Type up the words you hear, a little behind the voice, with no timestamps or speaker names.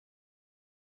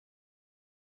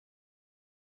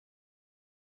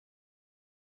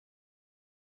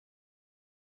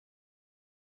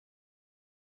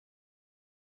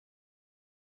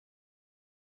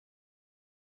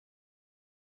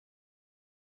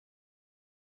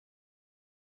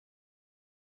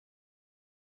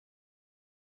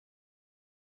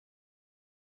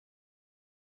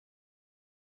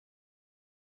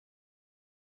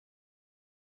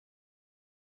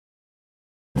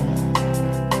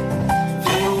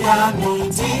à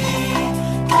midi,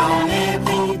 quand les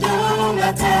bruits de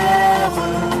la terre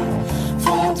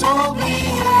font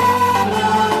oublier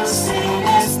le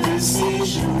céleste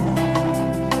séjour,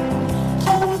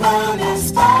 trouve un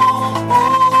instant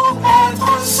pour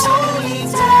être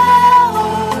solitaire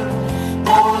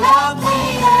dans la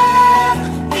prière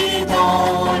et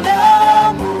dans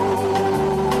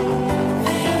l'amour.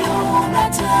 Veille au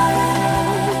matin,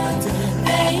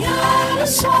 veille le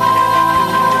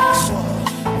soir,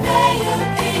 veille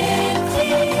et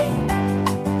prie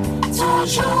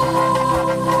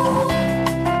toujours.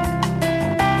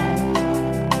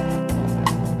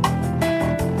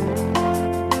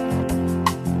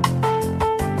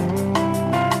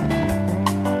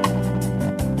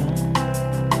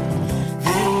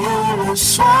 Veille le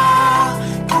soir,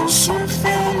 quand se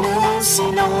fait le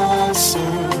silence,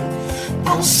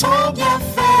 pense au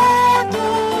bienfait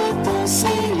de ton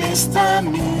céleste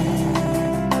ami.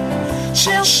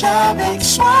 Cherche avec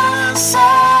soin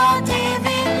sa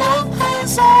divine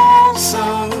présence,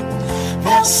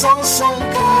 versant son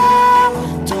cœur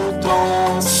tout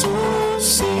en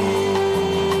souci.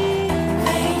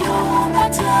 Veille au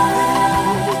matin,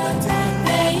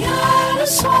 veille le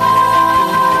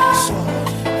soir,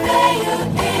 veille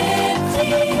et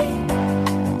prie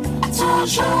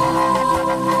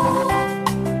toujours.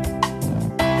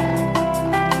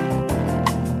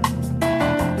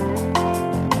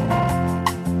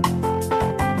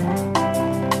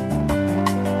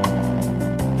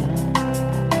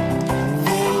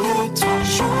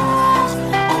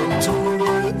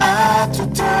 À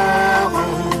toute heure,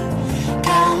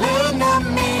 car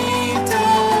l'ennemi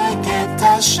te guette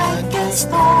à chaque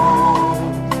instant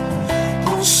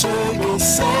pour se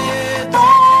glisser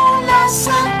dans la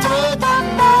sainte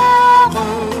demeure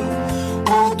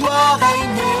où doit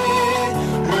régner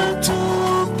le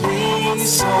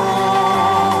Tout-Puissant.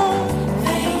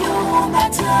 Veille au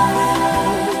matin,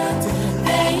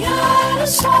 veille le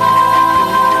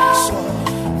soir,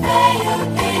 veille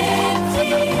et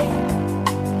prie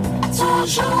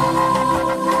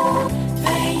toujours.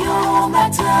 Veille au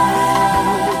matin,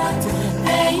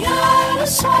 veille le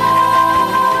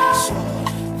soir,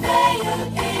 veille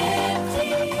et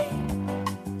prie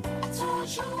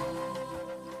toujours.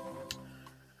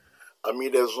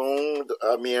 Amis des ondes,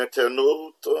 amis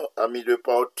internautes, amis de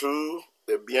partout,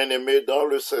 et bien-aimés dans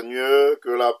le Seigneur, que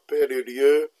la paix de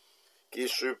Dieu, qui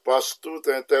surpasse toute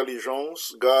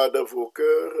intelligence, garde vos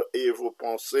cœurs et vos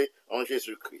pensées en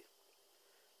Jésus-Christ.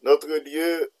 Notre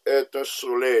Dieu est un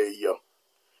soleil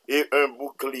et un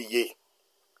bouclier,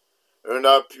 un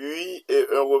appui et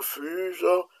un refuge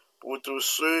pour tous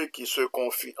ceux qui se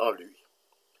confient en lui,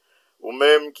 ou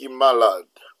même qui malades,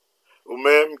 ou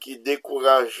même qui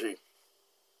découragés,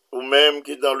 ou même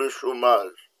qui dans le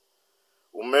chômage,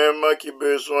 ou même qui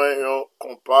besoin d'un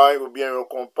compagne ou bien un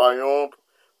compagnon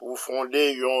pour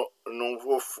fonder un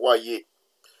nouveau foyer,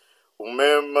 ou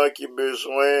même qui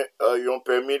besoin d'un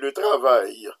permis de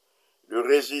travail, de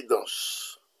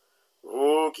résidence.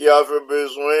 Vous qui avez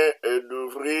besoin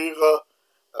d'ouvrir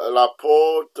la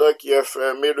porte qui est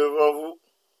fermée devant vous,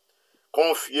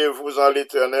 confiez-vous en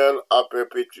l'Éternel à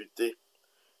perpétuité,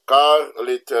 car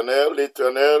l'Éternel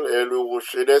est le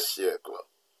rocher des siècles.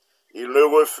 Il ne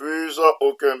refuse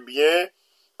aucun bien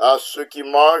à ceux qui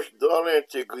marchent dans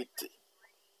l'intégrité.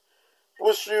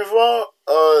 Poursuivant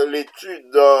l'étude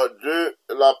de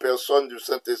la personne du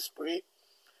Saint-Esprit,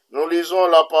 nous lisons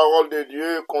la parole de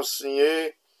Dieu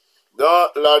consignée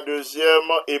dans la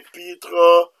deuxième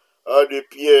épître de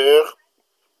Pierre,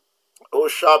 au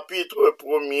chapitre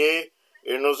 1er,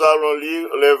 et nous allons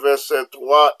lire les versets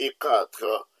 3 et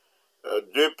 4.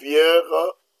 2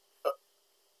 Pierre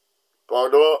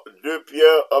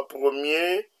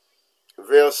 1er,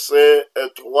 versets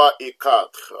 3 et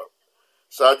 4.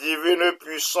 Sa divine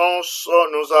puissance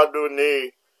nous a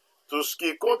donné tout ce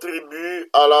qui contribue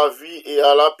à la vie et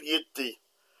à la piété,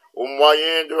 au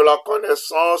moyen de la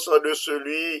connaissance de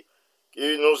celui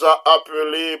qui nous a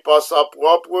appelés par sa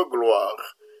propre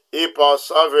gloire et par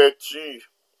sa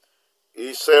vertu.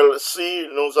 Et celle-ci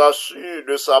nous assure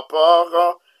de sa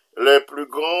part les plus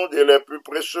grandes et les plus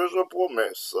précieuses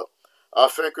promesses,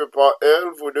 afin que par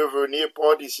elles vous deveniez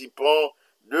participants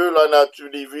de la nature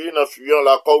divine, fuyant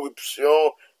la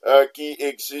corruption qui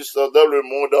existe dans le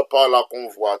monde par la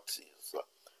convoitise.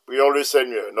 Prions le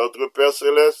Seigneur. Notre Père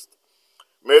Céleste,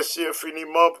 merci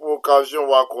infiniment pour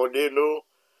l'occasion accordée nous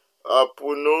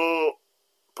pour nous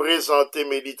présenter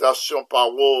méditation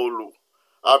parole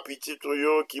à petit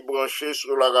tuyau qui branché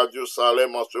sur la radio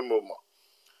Salem en ce moment.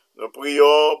 Nous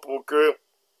prions pour que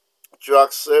tu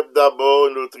acceptes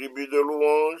d'abord nos tribus de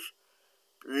louanges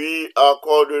puis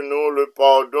accorde-nous le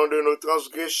pardon de nos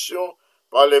transgressions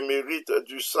par les mérites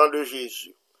du sang de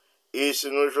Jésus. Et si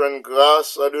nous joignons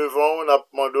grâce devant, nous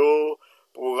demandons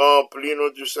pour remplir nous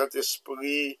du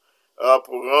Saint-Esprit,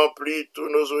 pour remplir tous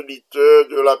nos auditeurs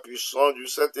de la puissance du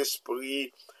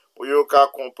Saint-Esprit, pour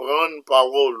qu'ils comprennent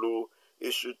parole,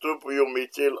 et surtout pour qu'ils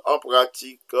mettent en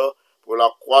pratique pour la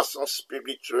croissance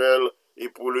spirituelle et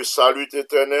pour le salut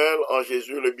éternel en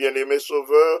Jésus le bien-aimé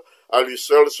Sauveur. À lui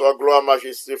seul soit gloire,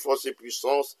 majesté, force et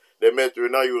puissance, dès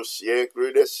maintenant et au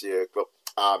siècle des siècles.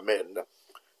 Amen.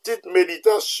 Petite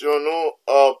méditation nous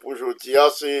pour aujourd'hui,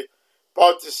 c'est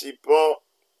participant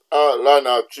à la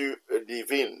nature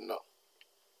divine.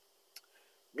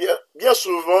 Bien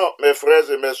souvent, mes frères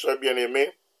et mes soeurs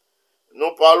bien-aimés,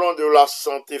 nous parlons de la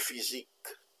santé physique.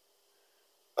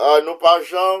 Nous pas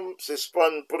jamais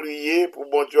suspendre prier pour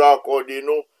bon Dieu accorder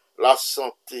nous la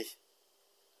santé.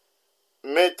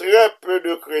 Mais très peu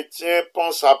de chrétiens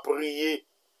pensent à prier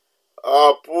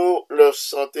pour leur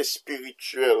santé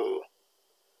spirituelle.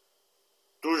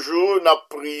 Toujours n'a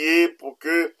prié pour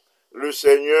que le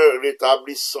Seigneur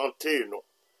rétablisse santé nous,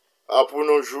 pour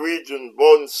nous jouir d'une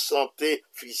bonne santé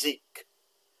physique.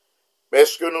 Mais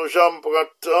est-ce que nous jamais prendre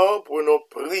temps pour nous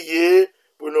prier,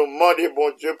 pour nous demander bon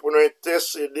Dieu, pour nous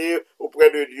intercéder auprès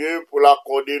de Dieu, pour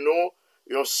l'accorder nous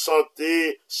une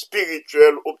santé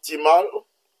spirituelle optimale?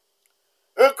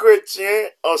 Un chrétien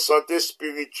en santé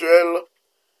spirituelle,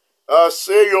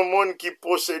 c'est un monde qui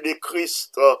possède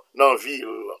Christ dans la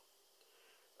ville.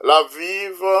 La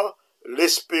vive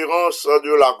l'espérance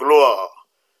de la gloire.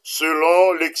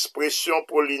 Selon l'expression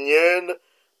paulinienne,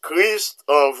 Christ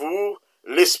en vous,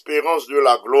 l'espérance de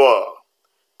la gloire.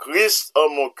 Christ en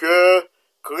mon cœur,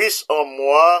 Christ en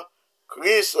moi,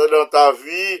 Christ dans ta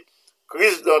vie,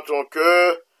 Christ dans ton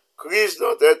cœur, Christ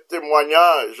dans tes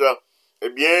témoignages. Eh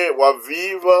bien, on va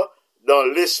vivre dans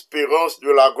l'espérance de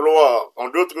la gloire. En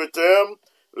d'autres termes,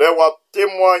 là, on va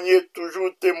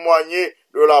toujours témoigner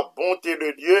de la bonté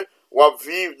de Dieu, on va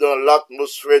vivre dans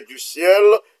l'atmosphère du ciel,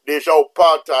 déjà au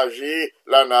partager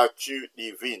la nature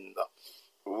divine.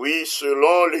 Oui,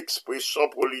 selon l'expression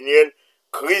paulinienne,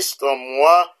 Christ en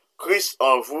moi, Christ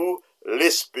en vous,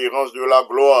 l'espérance de la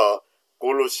gloire.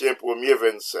 Colossiens 1er,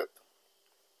 27.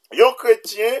 Un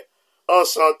chrétien en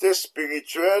santé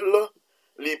spirituelle,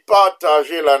 lui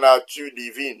partager la nature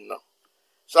divine.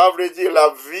 Ça veut dire la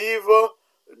vivre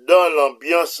dans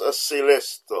l'ambiance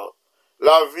céleste,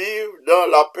 la vivre dans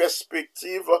la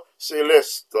perspective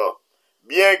céleste.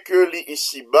 Bien que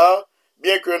ici-bas,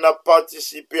 bien que n'a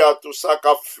participé à tout ça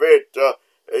qu'a fait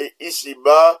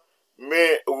ici-bas,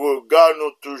 mais regard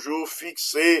nous toujours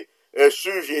fixé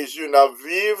sur Jésus, n'a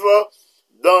vivre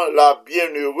dans la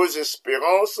bienheureuse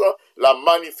espérance, la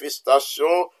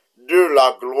manifestation de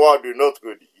la gloire de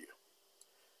notre Dieu.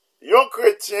 Un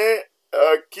chrétien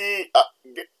qui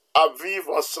a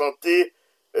vivre en santé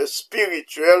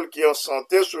spirituelle, qui est en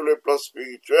santé sur le plan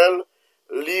spirituel,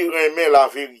 lui remet la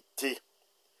vérité.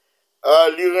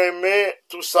 Lui remet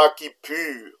tout ça qui est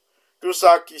pur, tout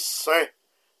ça qui est saint,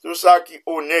 tout ça qui est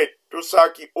honnête, tout ça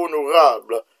qui est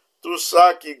honorable, tout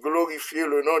ça qui glorifie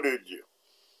le nom de Dieu.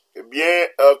 Eh bien,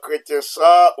 chrétien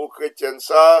ça ou chrétienne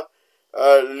ça,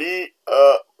 lui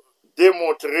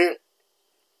démontrer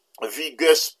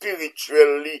vigueur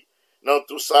spirituelle dans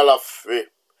tout ça la fait.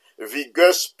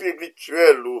 Vigueur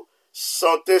spirituelle ou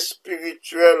santé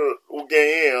spirituelle ou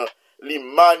gagner, lui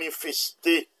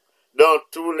manifester dans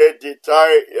tous les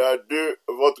détails de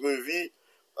votre vie,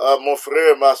 mon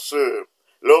frère, ma soeur.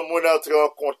 L'homme entre en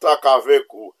contact avec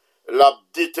vous, l'a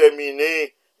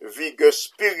déterminé vigueur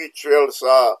spirituelle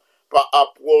ça, par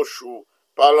approche ou,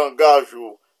 par langage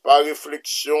ou, par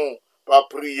réflexion, par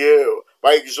prière,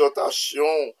 par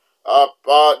exhortation,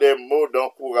 par des mots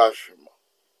d'encouragement.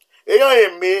 Ayant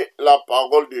aimé la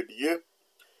parole de Dieu,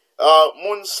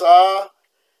 moun ça,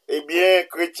 eh bien,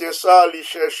 chrétien ça, il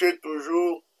cherchait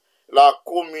toujours la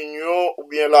communion ou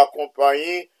bien la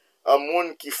compagnie, un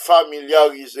monde qui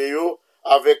familiarise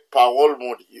avec parole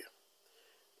mon Dieu.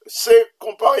 C'est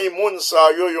compagnie moun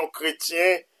ça, yon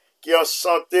chrétien qui en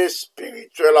santé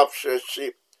spirituelle a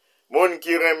cherché, moun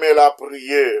qui remet la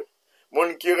prière,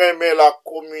 moun qui remet la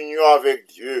communion avec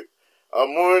Dieu, un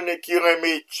monde qui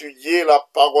remet étudier la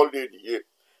parole de Dieu,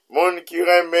 monde qui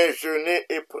remet jeûner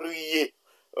et prier,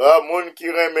 un monde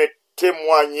qui remet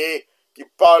témoigner, qui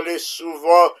parlait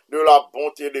souvent de la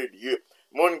bonté de Dieu,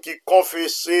 monde qui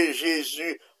confessait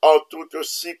Jésus en toutes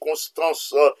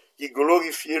circonstances, qui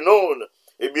glorifiait non.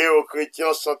 Eh bien, aux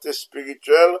chrétiens santé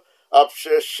spirituelle, a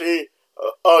cherché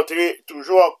entrer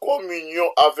toujours en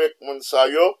communion avec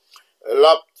Monsayo,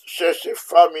 l'a cherché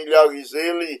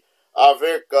familiariser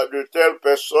avec de telles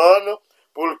personnes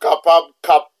pour le capable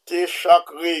capter chaque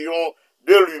rayon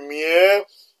de lumière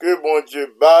que bon Dieu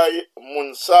baille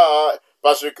moun sa,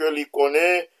 parce que li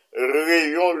connaît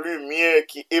rayon lumière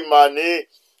qui émanait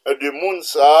de moun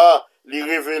sa, li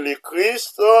révélé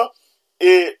Christ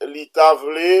et li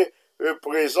tavlé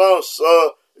présence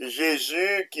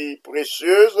Jésus qui est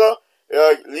précieuse,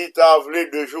 li tavlé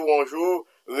de jour en jour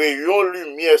rayon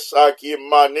lumière ça qui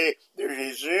émanait de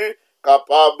Jésus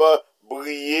capable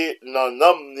briller dans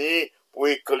l'âme pour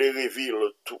éclairer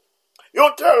ville tout. Yon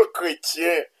tel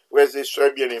chrétien, frères et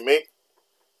sœurs bien-aimés,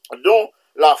 dont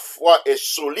la foi est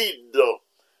solide,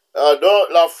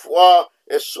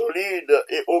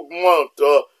 et augmente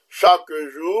chaque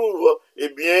jour, eh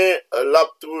bien,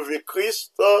 l'a trouvé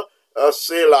Christ,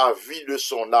 c'est la vie de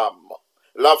son âme.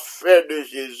 La fait de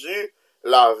Jésus,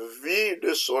 la vie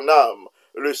de son âme,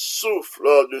 le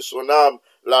souffle de son âme,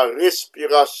 la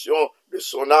respiration de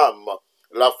son âme,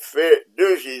 la fait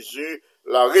de Jésus,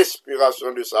 la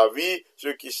respiration de sa vie, ce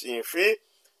qui signifie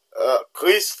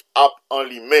Christ a en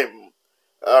lui-même.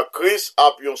 Christ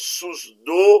a une source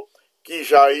d'eau qui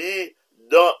jaillit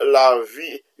dans la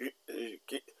vie,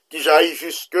 qui jaillit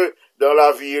jusque dans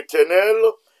la vie éternelle,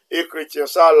 et chrétien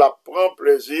ça la prend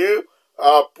plaisir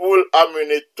pour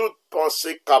amener toute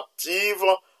pensée captive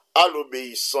à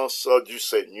l'obéissance du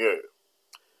Seigneur.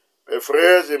 Mes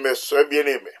frères et mes sœurs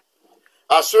bien-aimés,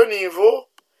 à ce niveau,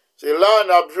 c'est là qu'on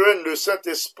a besoin le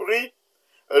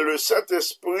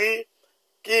Saint-Esprit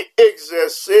qui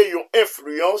exerçait une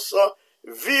influence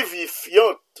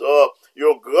vivifiante,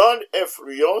 une grande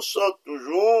influence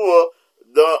toujours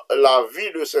dans la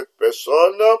vie de cette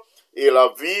personne et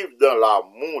la vivre dans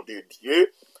l'amour de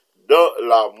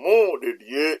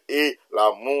Dieu, et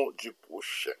l'amour du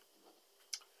prochain.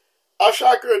 À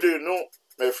chacun de nous,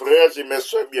 mes frères et mes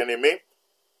sœurs bien-aimés,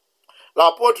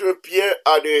 l'apôtre Pierre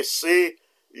a adressé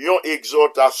une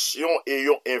exhortation et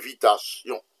une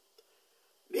invitation.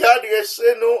 Il a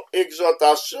adressé nos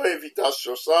exhortations et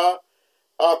invitations ça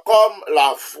comme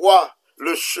la voie,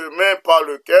 le chemin par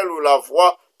lequel ou la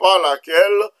voie par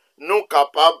laquelle nous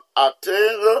capables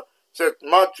d'atteindre cette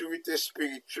maturité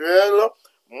spirituelle,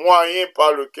 moyen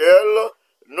par lequel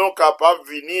nous capables de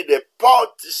venir des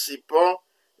participants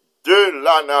de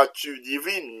la nature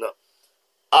divine.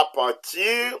 À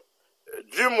partir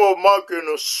du moment que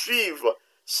nous suivons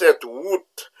cette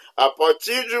route, à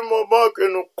partir du moment que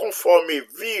nous conformons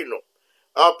vie,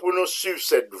 pour nous suivre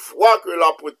cette voie que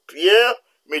l'apôtre Pierre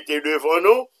mettait devant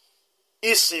nous,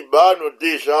 ici-bas, nous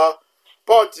déjà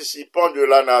participants de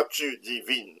la nature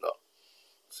divine.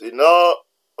 C'est dans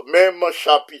le même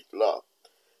chapitre là,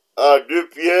 2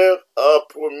 Pierre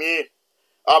 1er,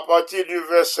 à partir du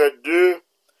verset 2,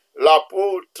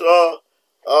 l'apôtre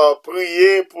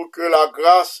priait pour que la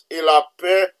grâce et la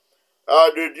paix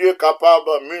de Dieu capable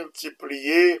de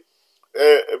multiplier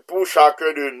pour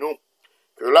chacun de nous.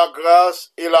 Que la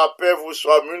grâce et la paix vous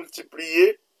soient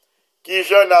multipliées. Qui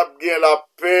jeune a bien la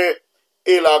paix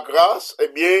et la grâce, eh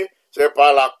bien, c'est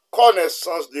par la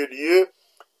connaissance de Dieu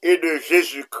et de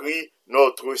Jésus-Christ,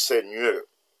 notre Seigneur.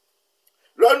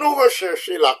 Là, nous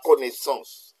recherchons la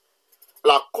connaissance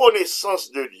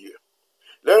de Dieu.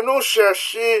 Là, nous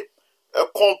cherchons à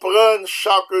comprendre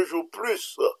chaque jour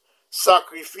plus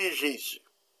sacrifice Jésus.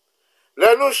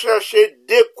 Là, nous cherchons à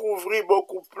découvrir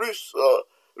beaucoup plus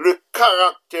le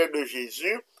caractère de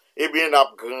Jésus, et bien,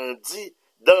 a grandi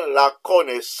dans la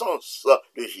connaissance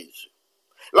de Jésus.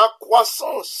 La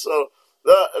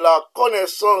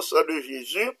connaissance de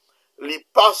Jésus n'est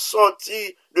pas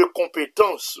sortie de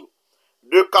compétences,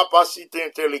 de capacités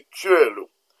intellectuelles,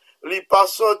 n'est pas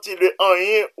sortie de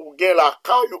rien ou bien la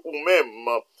caille ou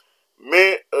même,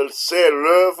 mais c'est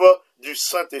l'œuvre du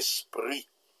Saint-Esprit.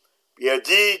 Pierre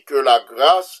dit que la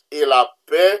grâce et la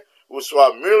paix vous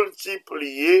soient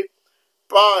multipliées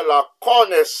par la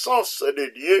connaissance de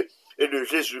Dieu et de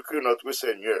Jésus-Christ notre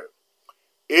Seigneur.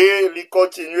 Et il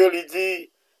continue, il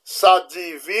dit, sa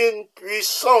divine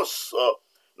puissance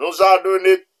nous a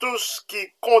donné tout ce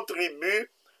qui contribue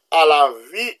à la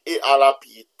vie et à la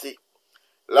piété.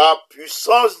 La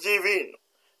puissance divine,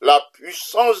 la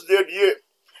puissance de Dieu,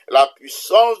 la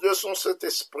puissance de son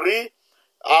Saint-Esprit,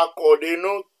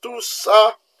 accordez-nous tout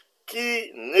ça qui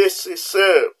est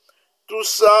nécessaire, tout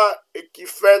ça qui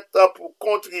fait pour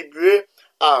contribuer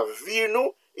à vivre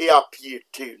nous et à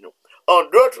piété nous. En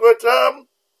d'autres termes,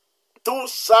 tout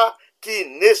ça qui est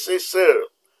nécessaire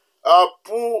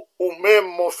pour vous-même,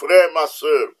 mon frère, ma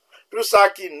soeur, tout ça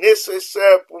qui est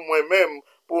nécessaire pour moi-même,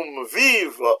 pour me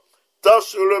vivre, tant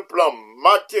sur le plan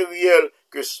matériel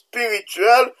que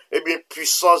spirituel, eh bien,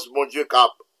 puissance, mon Dieu, qui a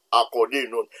accordé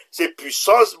nous. C'est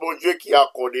puissance, mon Dieu, qui a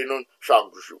accordé nous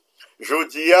chaque jour. je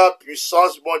dis à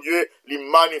puissance, bon Dieu, les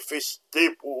manifester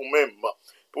pour même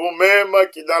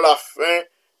qui dans la fin,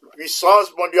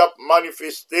 puissance, bon Dieu, a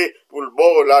manifesté pour le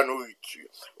bord de la nourriture.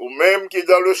 Ou même qui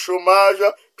dans le chômage,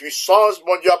 puissance,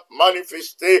 bon Dieu, a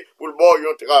manifesté pour le bord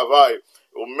du travail.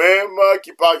 Ou même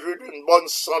qui pas joué d'une bonne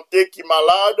santé, qui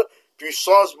malade,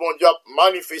 puissance, bon Dieu, a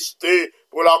manifesté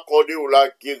pour l'accorder ou la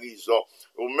guérison.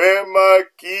 Ou même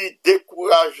qui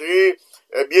découragé,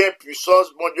 eh bien,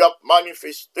 puissance, bon Dieu, a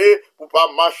manifesté pour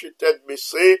pas marcher tête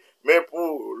baissée, mais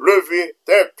pour lever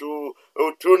tête ou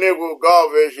tourner le regard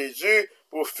vers Jésus,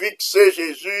 pour fixer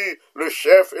Jésus, le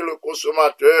chef et le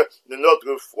consommateur de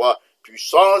notre foi.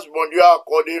 Puissance, bon Dieu,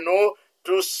 accordez-nous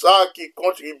tout ça qui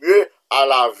contribue à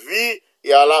la vie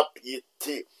et à la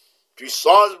piété.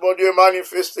 Puissance, bon Dieu,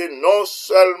 manifestée non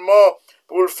seulement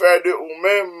pour le faire de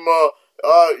vous-même,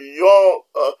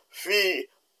 fille,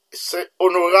 c'est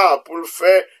honorable, pour le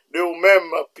faire de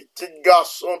vous-même, petit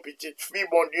garçon, petite fille,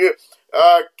 bon Dieu,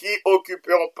 qui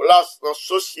occupent en place dans la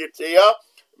société,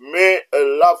 mais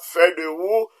la fait de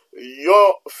vous,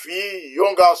 yon fille,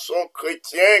 yon garçon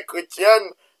chrétien, chrétienne,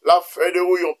 la fait de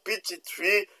vous, yon petite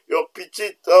fille, yon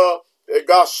petite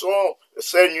garçon,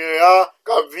 Seigneur,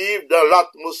 qui vivent dans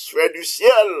l'atmosphère du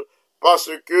ciel,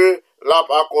 parce que la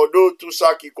parole tout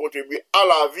ça qui contribue à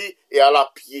la vie et à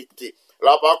la piété.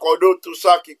 La parole tout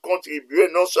ça qui contribue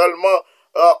non seulement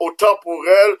au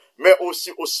temporel, mais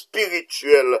aussi au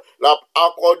spirituel. La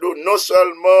accorde non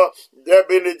seulement des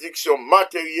bénédictions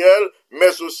matérielles,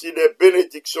 mais aussi des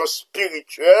bénédictions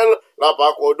spirituelles. La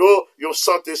accorde une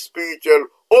santé spirituelle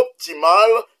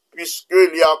optimale, puisque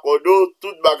les accorde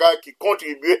toute bagarre qui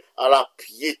contribue à la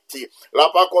piété. La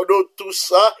accorde tout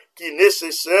ça qui est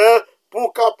nécessaire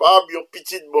pour capable un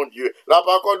petit bon Dieu. La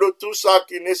parole de tout ça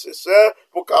qui est nécessaire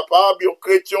pour capable un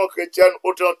chrétien, chrétienne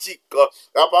authentique.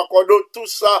 La parole de tout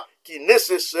ça qui est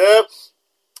nécessaire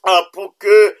pour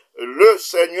que le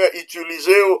Seigneur utilise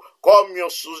comme une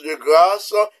source de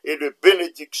grâce et de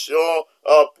bénédiction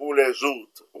pour les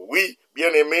autres. Oui,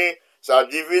 bien-aimé, sa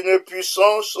divine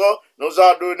puissance nous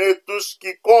a donné tout ce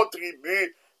qui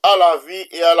contribue à la vie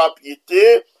et à la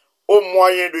piété, au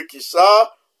moyen de qui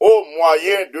ça? Au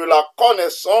moyen de la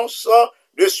connaissance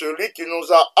de celui qui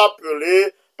nous a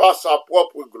appelés par sa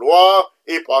propre gloire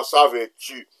et par sa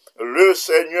vertu. Le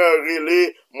Seigneur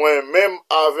relève moi-même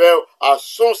avec à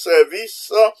son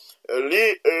service,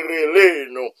 relève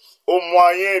nous au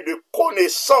moyen de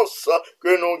connaissance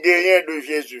que nous gagnons de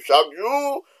Jésus chaque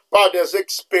jour, par des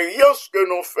expériences que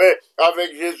nous faisons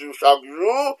avec Jésus chaque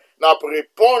jour, nous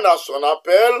répondons à son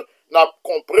appel, nous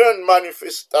comprenons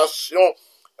manifestation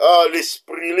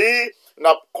l'esprit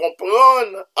n'a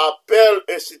comprendre appel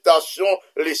incitation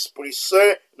l'Esprit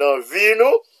Saint dans vie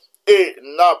nous et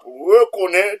n'a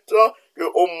reconnaître que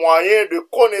au moyen de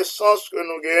connaissance que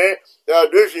nous gagnons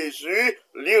de Jésus,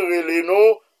 lire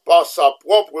nous par sa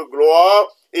propre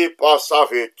gloire et par sa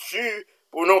vertu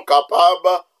pour nous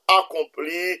capables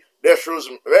d'accomplir des choses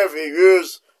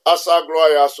merveilleuses à sa gloire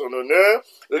et à son honneur,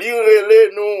 lire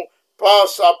nous par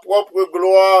sa propre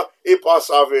gloire et par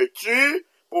sa vertu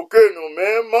pour que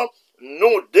nous-mêmes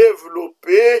nous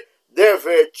développions des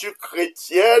vertus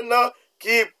chrétiennes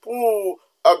qui pour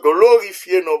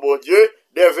glorifier nos bons dieux,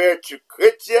 des vertus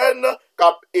chrétiennes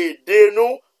qui aident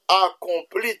nous à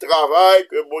accomplir le travail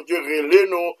que bon Dieu relève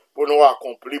nous pour nous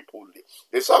accomplir pour lui.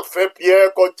 Et ça fait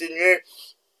Pierre continuer,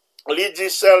 il dit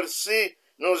celle-ci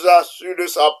nous assure de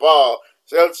sa part.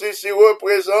 Celle-ci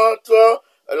représente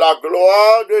la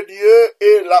gloire de Dieu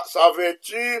et sa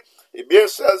vertu. Eh bien,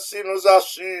 celle-ci nous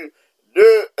assure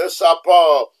de sa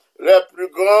part les plus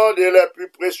grandes et les plus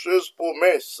précieuses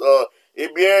promesses. Eh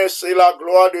bien, c'est la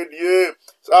gloire de Dieu,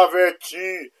 sa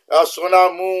vertu, son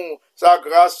amour, sa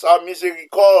grâce, sa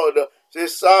miséricorde. C'est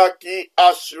ça qui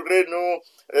assure nous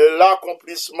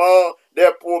l'accomplissement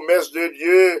des promesses de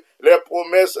Dieu, les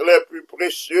promesses les plus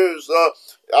précieuses,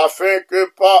 afin que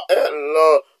par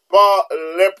elles, par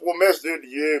les promesses de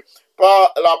Dieu,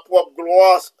 par la propre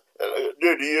gloire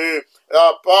de Dieu,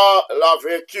 par la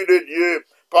vertu de Dieu,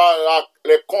 par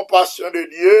les compassions de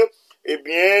Dieu, eh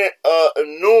bien,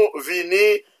 nous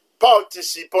venons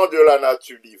participants de la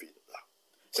nature divine.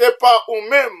 C'est pas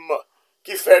nous-mêmes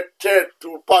qui fait tête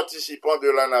ou participants de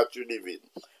la nature divine,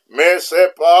 mais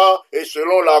c'est par et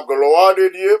selon la gloire de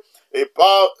Dieu et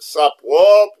par sa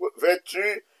propre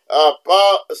vertu,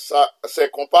 par ses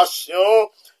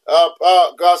compassions,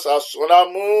 grâce à son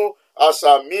amour, à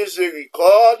sa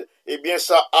miséricorde, eh bien,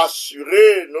 ça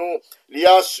assuré nous, il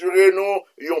a assuré nous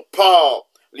une part,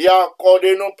 il a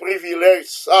accordé nos privilèges,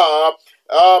 ça,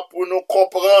 pour nous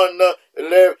comprendre,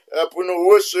 pour nous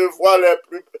recevoir les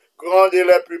plus grandes et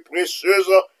les plus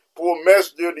précieuses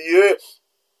promesses de Dieu,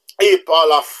 et par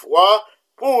la foi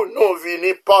pour nous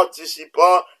venir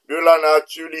participants de la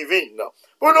nature divine,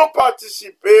 pour nous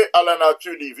participer à la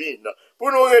nature divine,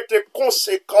 pour nous être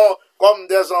conséquents comme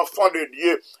des enfants de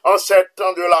Dieu en ces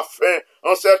temps de la fin,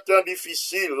 en ces temps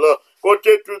difficiles,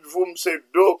 côté toute vous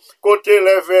m'seudo, côté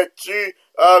les vertus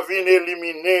viennent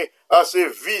éliminer ces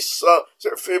vices,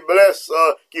 ces faiblesses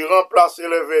qui remplacent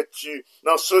les vertus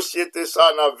dans la société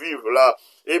ça n'a vivre là.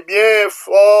 Eh bien,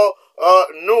 faut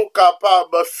nous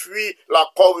capables de fuir la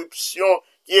corruption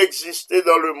qui existait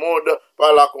dans le monde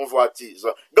par la convoitise.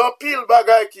 Dans pile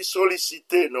bagaille qui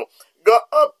sollicitait nous, dans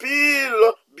un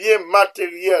pile bien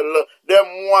matériel, des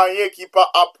moyens qui pas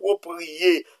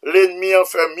appropriés, l'ennemi en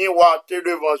fait miroiter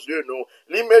devant Dieu nous.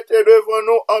 Il mettait devant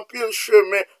nous un pile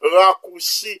chemin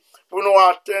raccourci pour nous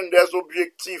atteindre des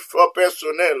objectifs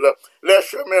personnels, les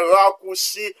chemins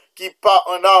raccourcis qui pas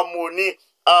en harmonie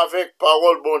avec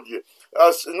parole bon Dieu.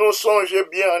 Nous songeons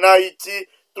bien en Haïti,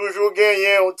 toujours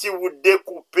gagner un petit route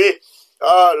découpé,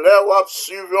 les wap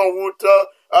suivent en route,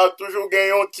 toujours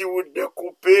gagner un petit route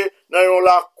découpé, dans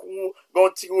la cour, un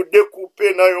petit route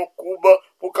découpé dans une courbe,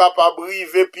 pour capable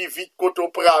arriver plus vite quand on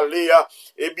peut aller.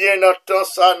 Eh bien, dans temps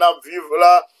ça, n'a vivre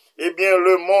là, eh bien,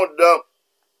 le monde,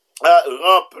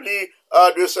 rempli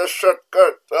de ces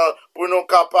shortcuts, pour nous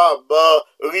capables,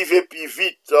 arriver plus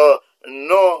vite,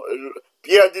 non,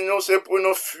 Pierre dit nous, c'est pour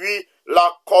nous fuir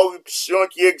la corruption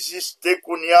qui existait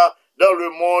qu'on y a dans le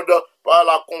monde par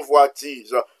la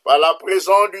convoitise. Par la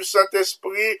présence du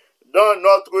Saint-Esprit dans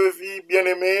notre vie,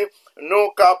 bien-aimés, nous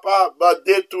capables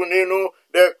de détourner nous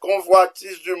des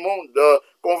convoitises du monde,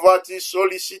 convoitises,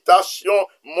 sollicitations,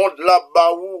 monde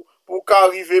là-bas où pour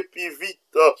qu'arriver plus vite,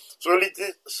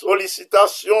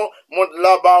 sollicitation, monde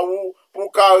là-bas où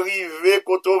pour qu'arriver,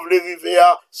 quand on veut arriver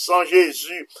à sans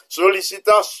Jésus,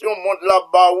 sollicitation, monde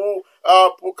là-bas où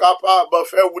pour capable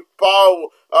faire route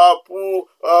pour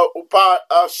ou pas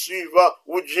suivre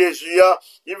route Jésus,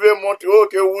 il veut montrer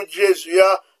que route Jésus,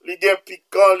 il est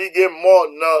piquant, il est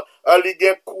morne, il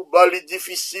est couba, il est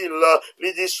difficile,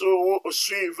 il dit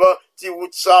suivre, si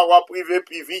route ça va priver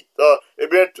plus vite. Eh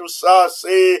bien, tout ça,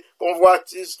 c'est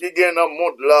convoitise qui gagne dans le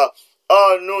monde là.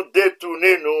 Nous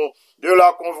détourner nous de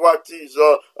la convoitise,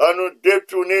 nous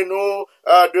détourner nous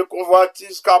de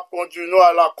convoitise qui a conduit nous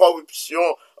à la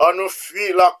corruption, nous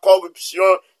fuir la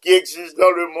corruption qui existe dans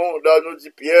le monde, nous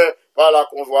dit Pierre, par la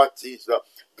convoitise.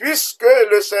 Puisque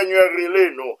le Seigneur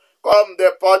relève nous comme des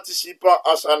participants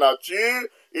à sa nature,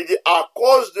 il dit, à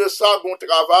cause de ça, qu'on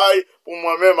travaille pour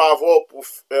moi-même avoir pour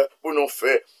nous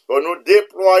faire. Pour nous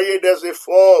déployer des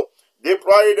efforts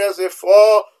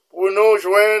pour nous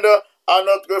joindre à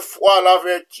notre foi, à la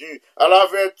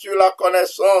vertu, la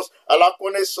connaissance, à la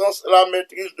connaissance, la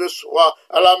maîtrise de soi,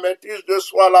 à la maîtrise de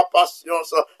soi, la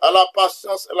patience, à la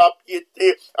patience, la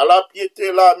piété, à la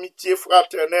piété, l'amitié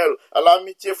fraternelle, à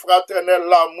l'amitié fraternelle,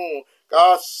 l'amour.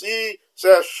 Car si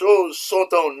ces choses sont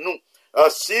en nous,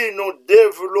 si nous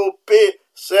développons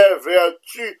ces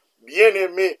vertus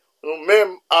bien-aimées,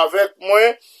 nous-mêmes avec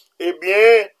moi, eh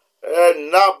bien,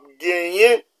 n'a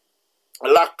gagné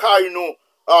la caille nous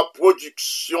en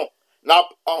production, n'a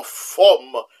en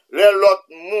forme, les autres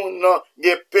moun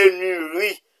des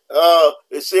pénuries,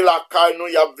 c'est la caille nous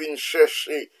y a vinn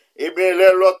chercher. Eh bien, les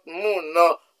autres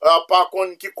moun, par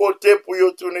contre, qui côté pour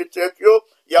y tourner tête yo,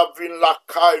 y a vinn la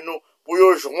caille nous, pour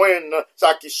y joindre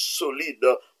ça qui solide,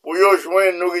 pour y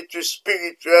joindre nourriture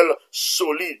spirituelle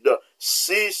solide.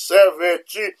 Si ces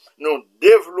vertus nous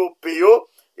développons,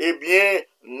 eh bien,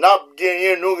 n'a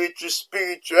gagné nourriture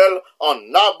spirituelle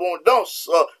en abondance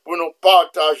pour nous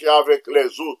partager avec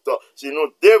les autres. Si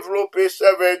nous développons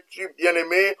ces vertus,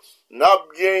 bien-aimés, n'a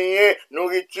gagné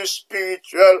nourriture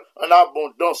spirituelle en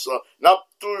abondance. N'a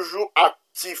toujours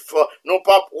actif, non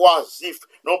pas oisif,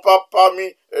 non pas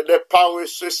parmi des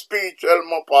paresseux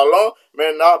spirituellement parlant,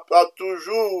 mais n'a pas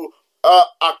toujours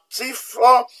actif,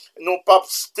 non pas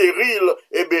stérile,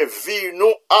 et bien vie,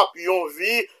 nous avions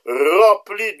vie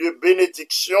remplie de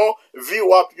bénédictions, vie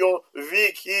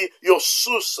qui est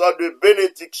source de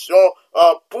bénédictions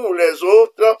pour les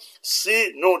autres,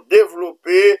 si nous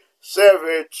développons ces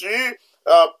vertus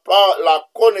par la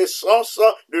connaissance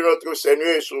de notre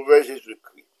Seigneur et Sauveur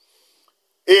Jésus-Christ.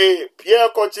 Et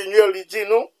Pierre continue, il dit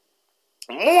nous,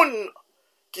 moun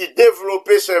qui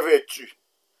développait ces vertus.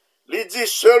 Il dit,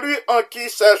 celui en qui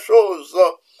ces choses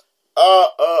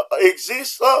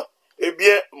existent, eh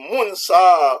bien, moun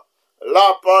sa,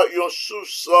 là, par une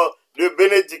source de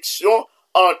bénédiction,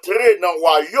 entrer dans le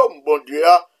royaume, bon Dieu,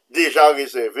 a déjà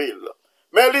réservé.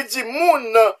 Mais il dit,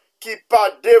 moun qui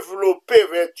pas développé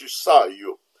vertu ça,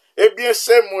 yo. Eh bien,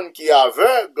 c'est moun qui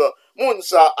aveugle, moun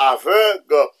sa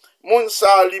aveugle, moun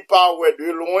sa li pa ouais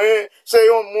de loin, c'est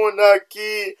un moun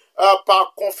qui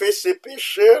pas confessé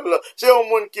péché, c'est un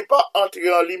moun qui pas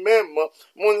entré en lui-même,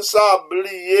 moun sa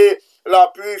oublié la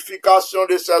purification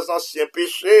de ses anciens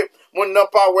péchés, moun n'a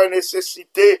pas ouais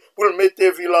nécessité pour le mettre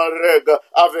ville en règle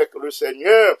avec le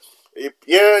Seigneur. Et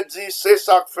Pierre dit, c'est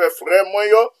ça que fait frère moi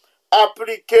yo,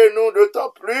 appliquez-nous d'autant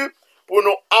plus pour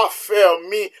nous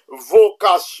affermir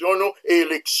vocation nous et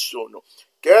élection nous.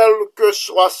 Quel que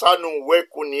soit ça nous ouais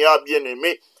qu'on y a bien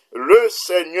aimé, le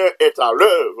Seigneur est à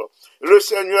l'œuvre. Le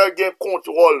Seigneur gagne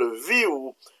contrôle vie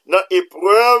ou dans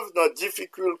épreuve, dans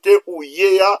difficulté ou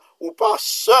yéa ou pas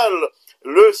seul.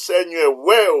 Le Seigneur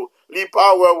ouais, il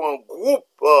pas ouais un groupe,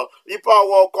 il pas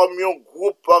ouais comme un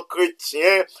groupe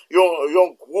chrétien, un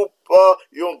groupe,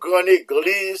 une grande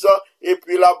église, et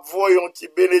puis la voix une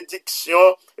petite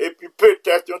bénédiction, et puis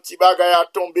peut-être un petit bagage à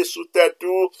tomber sous tête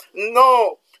tout.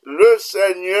 Non, le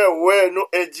Seigneur ouais nous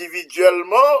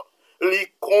individuellement, il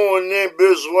connaît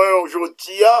besoin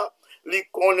aujourd'hui, il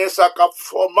connaît ça qui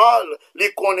fait mal,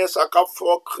 il connaît ça qui fait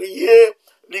crier,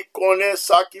 il connaît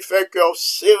ça qui fait cœur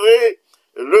serré.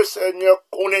 Le Seigneur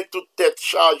connaît toute tête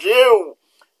chargée,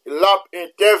 l'a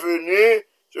intervenu.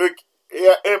 Ce qui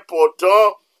est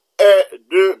important est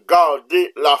de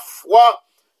garder la foi.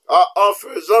 En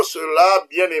faisant cela,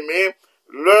 bien-aimé,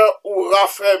 l'heure où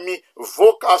raffermi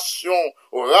vocation,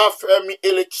 raffermi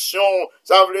élection,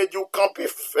 ça veut dire camper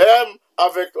ferme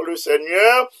avec le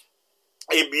Seigneur,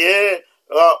 eh bien,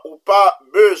 ou pas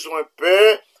besoin de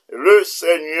paix, le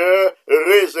Seigneur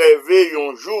réservé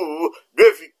un jour de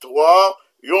victoire,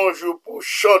 un jour pour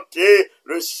chanter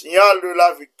le signal de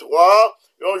la victoire,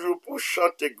 un jour pour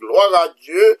chanter gloire à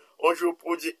Dieu, un jour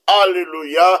pour dire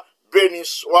Alléluia, béni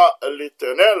soit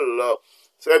l'Éternel.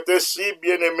 C'est ainsi,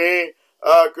 bien-aimé,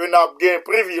 que nous avons un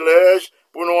privilège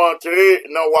pour nous entrer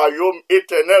dans le royaume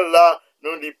éternel là,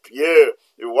 nous dit Pierre,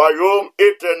 le royaume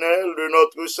éternel de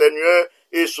notre Seigneur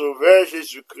et Sauveur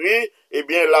Jésus-Christ, eh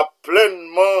bien, l'a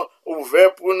pleinement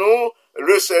ouvert pour nous.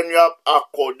 Le Seigneur a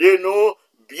accordé nous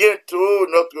bientôt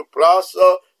notre place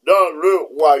dans le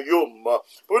royaume.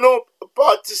 Pour nous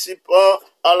participants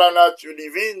à la nature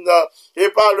divine, et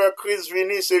par le Christ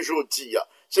venu, c'est jeudi.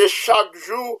 C'est chaque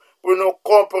jour pour nous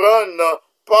comprendre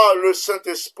par le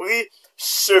Saint-Esprit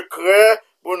secret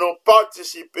pour nous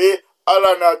participer à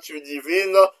la nature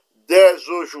divine dès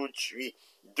aujourd'hui.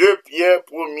 2 Pierre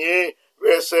 1er,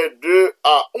 verset 2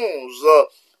 à 11.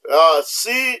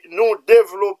 Si nous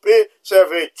développons ces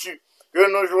vertus que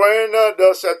nous joignons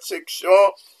dans cette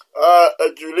section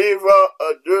du livre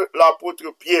de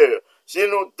l'apôtre Pierre, si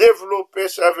nous développons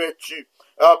ces vertus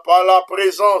par la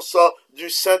présence du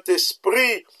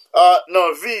Saint-Esprit dans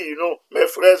la vie, nous, mes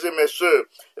frères et mes sœurs,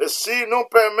 si nous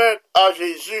permettons à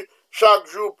Jésus chaque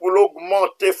jour pour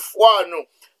l'augmenter foi nous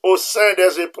au sein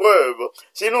des épreuves,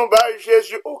 si nous baillons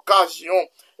Jésus occasion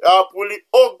pour lui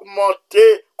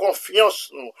augmenter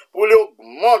confiance nous, pour lui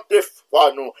augmenter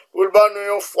foi nous, pour lui donner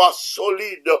une foi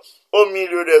solide au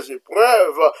milieu des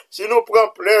épreuves, si nous prenons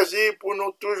plaisir pour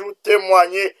nous toujours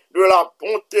témoigner de la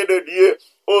bonté de Dieu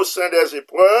au sein des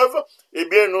épreuves, eh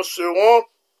bien nous serons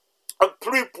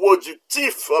plus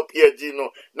productifs, Pierre dit nous,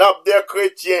 des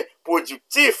chrétiens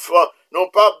productifs, non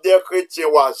pas des chrétiens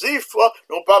oisifs,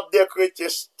 non pas des chrétiens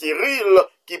stériles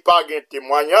qui pas de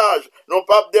témoignage, non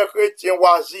pas des chrétiens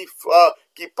oisifs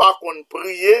qui pas qu'on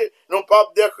prier, non pas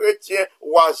des chrétiens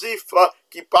oisifs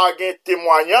qui pas de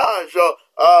témoignage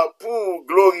pour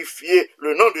glorifier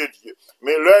le nom de Dieu.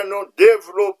 Mais là, nous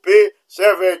développer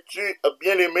ces vertus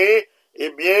bien-aimées, eh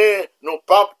bien, non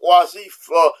pas oisifs,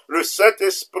 le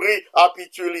Saint-Esprit a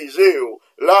utilisé,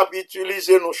 l'a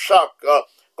utilisé nous chaque,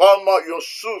 comme une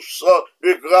source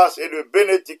de grâce et de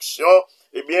bénédiction,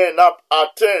 eh bien, n'a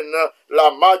atteint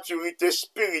la maturité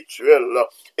spirituelle.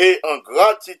 Et en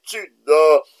gratitude,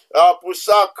 pour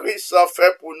ça, Christ a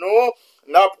fait pour nous,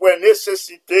 n'a pas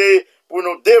nécessité pour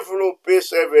nous développer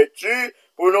ces vertus,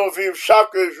 pour nous vivre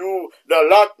chaque jour dans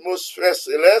l'atmosphère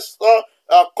céleste,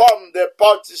 comme des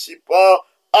participants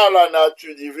à la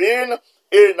nature divine,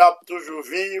 et n'a toujours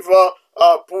vivre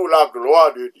pour la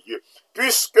gloire de Dieu.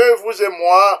 Puisque vous et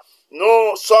moi,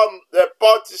 nous sommes des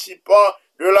participants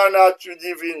de la nature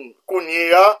divine qu'on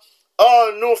y a,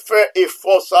 on nous fait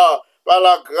effort ça, par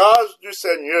la grâce du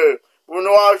Seigneur, pour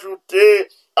nous ajouter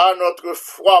à notre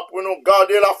foi, pour nous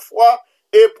garder la foi,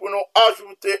 et pour nous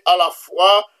ajouter à la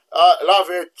foi la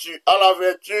vertu, à la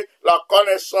vertu, la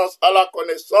connaissance, à la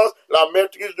connaissance, la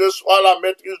maîtrise de soi,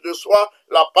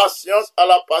 la patience, à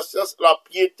la patience, la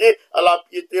piété, à la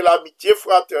piété, l'amitié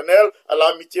fraternelle, à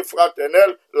l'amitié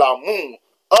fraternelle, l'amour.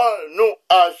 On nous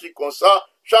agit comme ça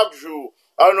chaque jour,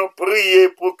 on nous prie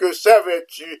pour que ces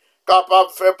vertus capable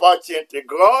de faire partie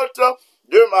intégrante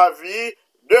de ma vie,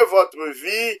 de votre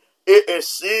vie, et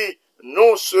ainsi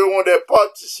nous serons des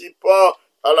participants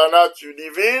à la nature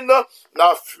divine,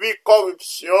 n'a fui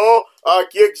corruption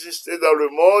qui existait dans le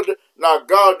monde, n'a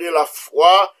gardé la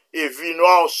foi et vit-nous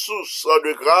en source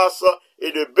de grâce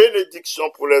et de bénédiction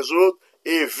pour les autres,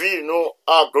 et vit-nous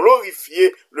à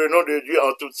glorifier le nom de Dieu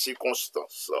en toutes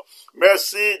circonstances.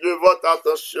 Merci de votre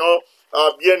attention,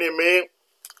 bien-aimés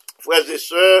frères et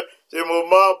sœurs. C'est le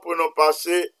moment pour nous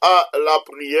passer à la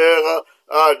prière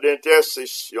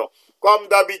d'intercession. Comme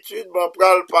d'habitude, je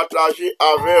vais partager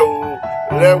avec vous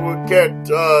les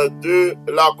requêtes de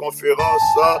la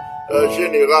conférence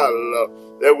générale,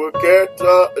 les requêtes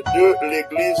de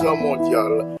l'Église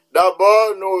mondiale.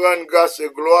 D'abord, nous rendons grâce et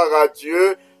gloire à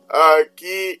Dieu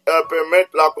qui permet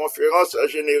la conférence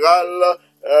générale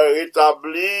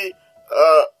rétablie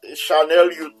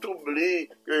channel YouTube li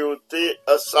que yote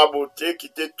saboté qui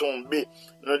était tombé.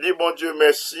 Nous dit bon Dieu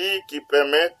merci qui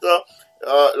permettent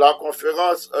la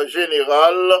conférence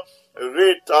générale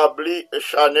rétablie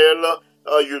channel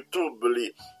YouTube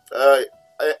li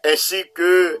ainsi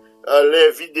que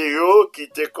les vidéos qui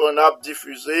étaient qu'on a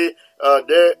diffusé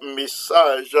des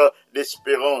messages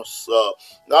d'espérance.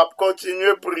 Nous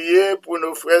continuons à prier pour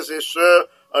nos frères et sœurs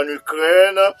en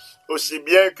Ukraine, aussi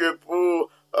bien que pour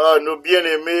nos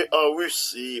bien-aimés en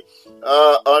Russie.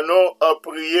 On a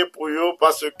prié pour eux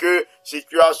parce que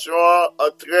situation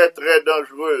très très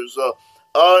dangereuse.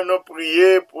 On a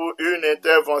prié pour une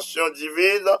intervention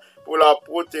divine pour la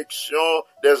protection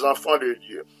des enfants de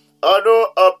Dieu. On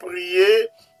a prié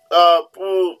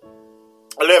pour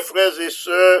les frères et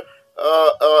sœurs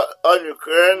en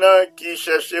Ukraine qui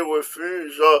cherchaient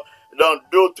refuge dans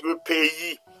d'autres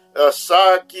pays.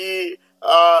 Ça qui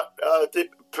a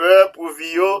peur pour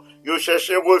vivre, ils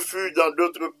cherchaient refuge dans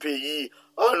d'autres pays.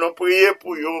 On a prié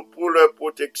pour eux, pour leur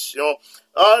protection.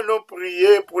 On a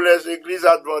prié pour les églises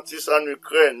adventistes en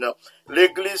Ukraine.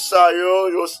 L'église ça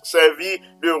a servi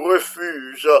de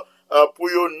refuge pour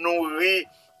nourrir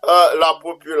la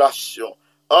population.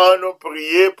 On a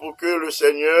prié pour que le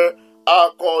Seigneur a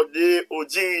accordé aux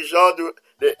dirigeants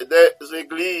des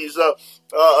églises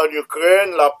en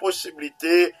Ukraine la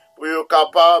possibilité pour être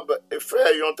capable de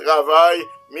faire un travail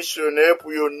missionnaire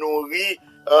pour nourrir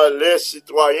les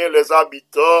citoyens, les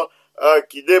habitants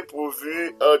qui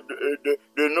dépourvus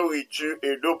de nourriture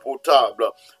et d'eau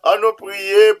potable. On a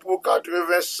prié pour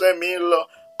 85 000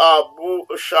 à Abu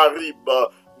Sharib.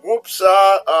 Groupe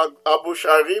ça, Abu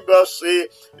Sharib, c'est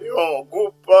un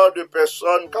groupe de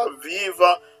personnes qui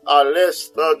vivent à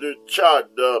l'est de Tchad.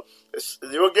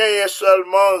 Il y a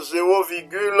seulement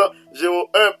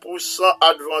 0,01%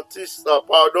 adventistes,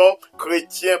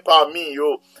 chrétiens parmi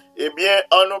eux. Eh bien,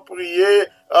 on a prié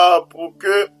pour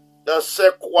que ces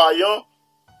croyants,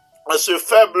 ce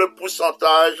faible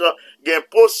pourcentage, aient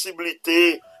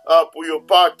possibilité pour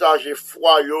partager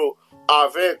foi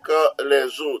avec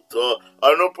les autres.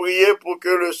 On a prié pour que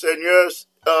le Seigneur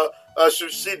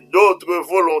suscite d'autres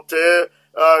volontaires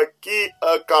qui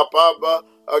sont capables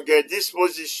de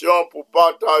disposition pour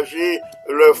partager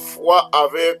leur foi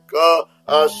avec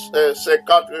ces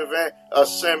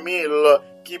 85 000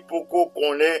 qui beaucoup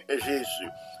connaissent Jésus.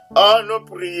 On a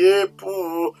prié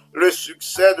pour le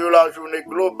succès de la journée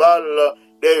globale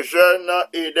des jeunes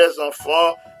et des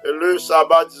enfants le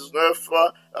sabbat 19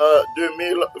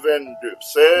 2022.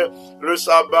 C'est le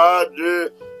sabbat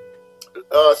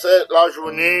c'est la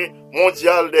journée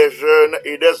mondiale des jeunes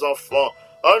et des enfants.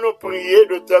 On a prié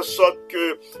de telle sorte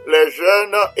que les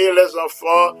jeunes et les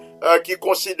enfants qui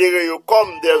considéraient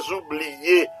comme des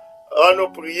oubliés, on a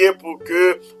prié pour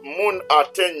que moun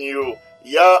atteigne.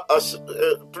 Il y a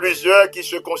plusieurs qui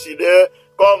se considèrent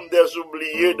comme des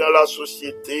oubliés dans la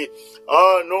société.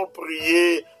 On a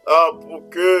prié pour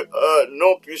que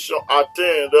nous puissions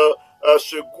atteindre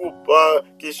ce groupe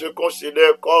qui se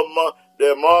considère comme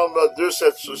des membres de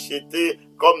cette société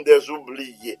comme des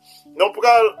oubliés. Nous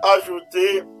pourrons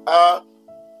ajouter à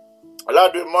la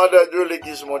demande de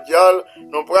l'Église mondiale,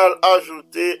 nous pourrons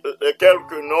ajouter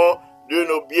quelques noms de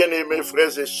nos bien-aimés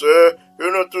frères et sœurs que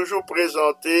nous toujours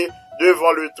présentés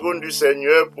devant le trône du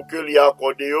Seigneur pour que lui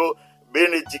accorde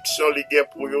bénédiction li gen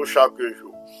pour eux chaque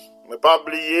jour. Ne pas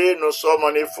oublier, nous sommes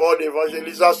en effort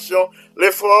d'évangélisation,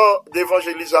 l'effort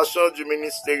d'évangélisation du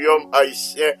ministérium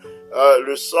haïtien.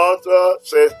 Le centre,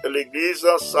 c'est l'église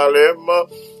Salem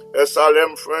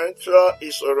French,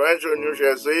 East Orange, New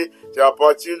Jersey. C'est à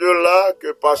partir de là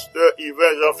que pasteur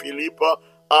Yvain Jean-Philippe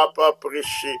a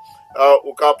prêché.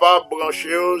 Ou capable de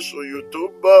brancher sur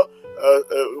YouTube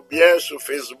ou bien sur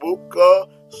Facebook,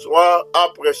 soit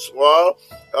après soir,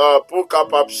 pour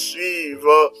capable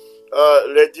suivre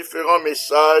les différents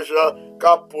messages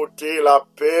qu'a porté la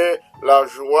paix, la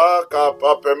joie, qu'a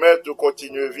permettre de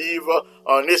continuer à vivre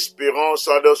en espérance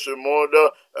dans ce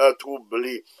monde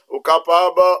troublé. Ou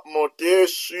capable de monter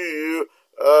sur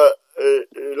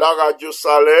la radio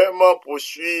Salem pour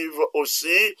suivre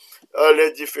aussi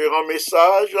les différents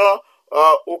messages,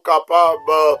 ou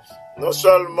capable non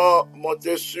seulement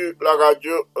monter sur la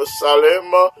radio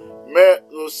Salem, mais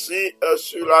aussi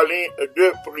sur la ligne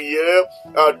de prière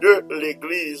de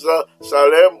l'église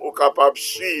Salem, ou capable de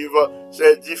suivre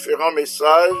ces différents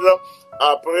messages.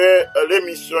 Après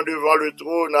l'émission Devant le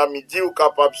trône à midi, ou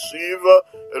capable de suivre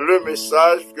le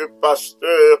message que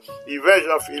pasteur Yvain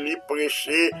Jean-Philippe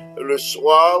prêchait le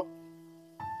soir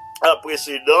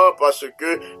précédent, parce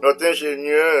que notre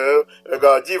ingénieur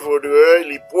Gardi Vaudreuil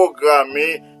il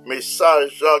programmé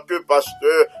message que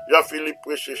pasteur Jean-Philippe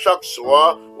prêchait chaque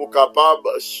soir, ou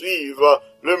capable de suivre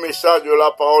le message de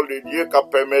la parole de Dieu qui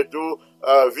permet de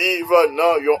vivre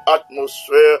dans une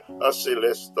atmosphère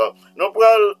céleste. Nous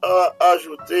pourrons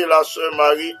ajouter la sœur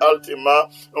Marie Altema,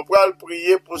 nous pourrons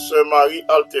prier pour sœur Marie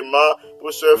Altema,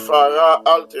 pour sœur Farah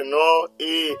Altenor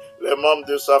et les membres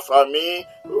de sa famille,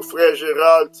 pour frère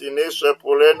Gérard Altiné, sœur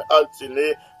Pauline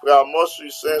Altiné, frère Amos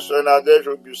Hussein, sœur Nadège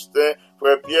Augustin,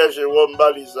 frère Pierre Jérôme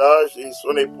Balisage et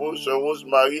son épouse, sœur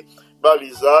Rose-Marie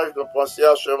Balisage. Nous pensons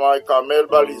à sœur Marie-Camel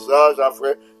Balisage, à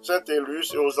frère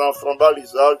Saint-Élus et aux enfants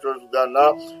Balisage,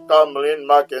 Jordana, Cameline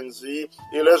Mackenzie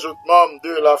et les autres membres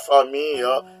de la famille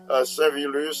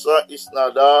Saint-Vilus,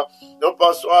 Isnada. Nous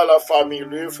passons à la famille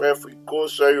Lu, frère Frico,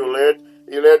 sœur Yolette,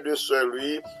 et les deux sœurs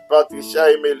lui,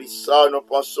 Patricia et Mélissa. Nous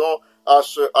pensons à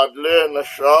sœur Adelaine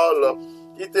Charles,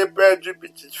 qui était perdu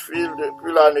petite fille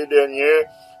depuis l'année dernière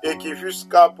et qui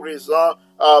jusqu'à présent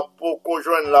a pour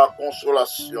conjoindre la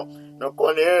consolation. Nous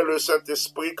connaissons le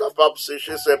Saint-Esprit capable de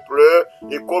sécher ses pleurs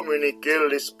et communiquer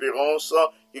l'espérance,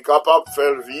 qui est capable de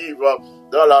faire vivre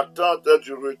dans l'attente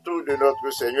du retour de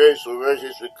notre Seigneur et Sauveur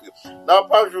Jésus-Christ. N'a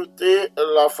pas ajouté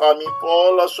la famille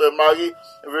Paul, sœur Marie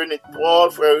Venite Paul,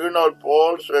 frère Ronald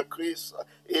Paul, sœur Chris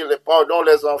et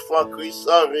les enfants Chris,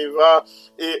 Riva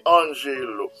et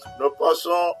Angelo. Nous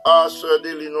passons à sœur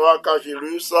Delinois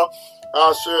Cagilus,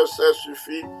 à sœur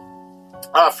Suffit,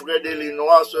 à frère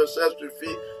Delinois, sœur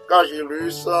Suffit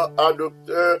Cagilus, à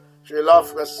docteur Sheila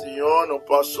Francillon. Nous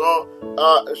passons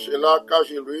à Sheila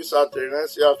Cagilus, à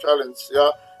Thérèse et à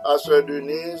Chalencia, à sœur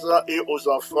Denise et aux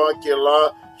enfants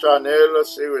Kela, Chanel,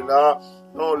 Serena.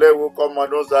 Nous les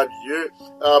recommandons à Dieu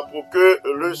pour que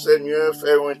le Seigneur fasse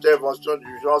une intervention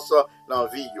d'urgence dans la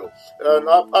vie. Nous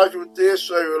avons ajouté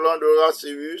sœur Yolande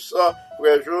Horacius,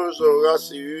 frère Jose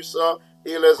Horacius,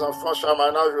 et les enfants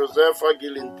Chamana Joseph,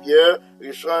 Guiline Pierre,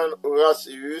 Richard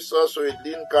Horacius,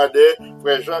 Soedline Cadet,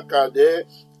 frère Jean Cadet,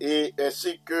 et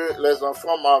ainsi que les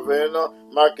enfants Marvin,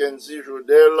 Mackenzie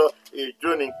Jodel et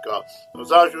Jonica.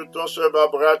 Nous ajoutons sœur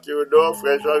Barbara Théodore,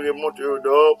 frère Jean-Raymond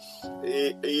Théodore,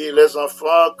 et les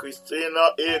enfants Christine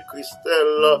et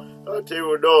Christelle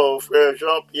Théodore, frère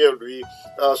Jean-Pierre lui,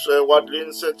 sœur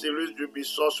Wadeline Saint-Ilus du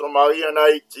Bisson, son mari en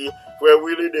Haïti, frère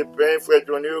Willy Despins, frère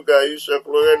Johnny Ogaïs, sœur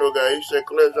Florène Ogaïs, sœur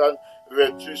Claire Jeanne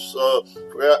Vertus,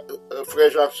 frère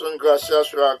Jackson Gracia,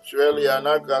 sœur Actuelle, et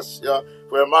Anna Gracia,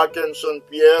 frère Mackinson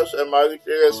Pierre, sœur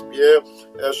Marie-Thérèse Pierre,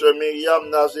 sœur Myriam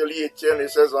Nazeli Etienne et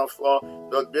ses enfants,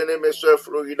 notre bien-aimée sœur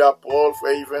Florida Paul,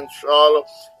 frère Yvan Charles,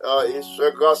 et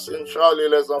sœur Gracine Charles et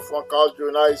les enfants Carl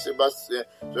Jonah et Sébastien,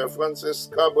 sœur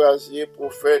Francesca Brasier,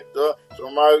 prophète,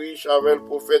 son mari Chavel,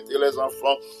 prophète et les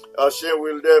enfants, ancien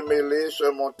Wilder Mélé,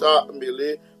 sœur Monta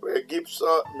Mélé, frère Gibson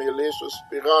Mélé,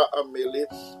 Sospira Mélé,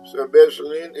 sœur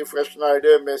Bergeline et frère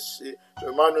Schneider, merci,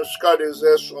 sœur Manushka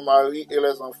Désert, son mari et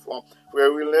les enfants,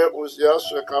 frère Wilner Ozias,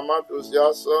 sœur Kamat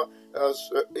Ozias,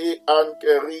 et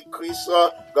Anne-Kerry Chris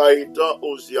Gaëtan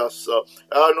Ozias.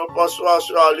 Nous passons à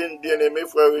sœur Aline bien-aimée,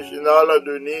 frère Réginald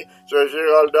Denis, sœur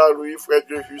Géralda Louis, frère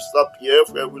de Justa Pierre,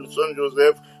 frère Wilson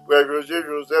Joseph, frère José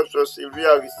Joseph, sœur Sylvie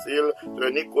Aristide,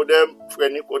 sœur Nicodème, frère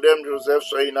Nicodème Joseph,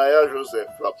 sœur Inaya Joseph,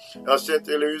 ancien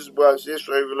Téléus Brasier,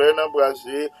 sœur Evelyn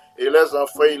Brasier, et les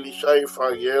enfants Elisha et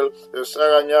Fariel,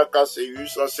 Sarania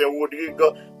Casseus, ancien Rodrigue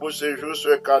pour séjour,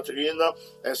 sœur Catherine,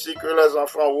 ainsi que les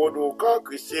enfants Wodoka,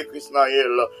 Christy et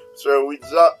Christnaël, sœur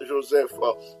Wiza Joseph,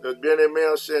 notre bien-aimé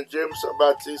ancien James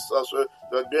Baptiste,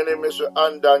 notre bien-aimé sœur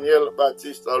Anne Daniel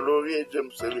Baptiste, Laurie et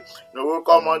James Lee. Nous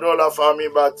recommandons la famille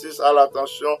Baptiste à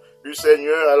l'attention du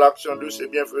Seigneur, à l'action douce et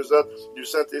bienfaisante du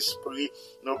Saint-Esprit.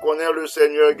 Nous connaissons le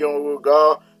Seigneur qui a un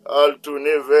regard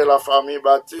tourné vers la famille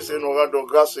Baptiste et nous rendons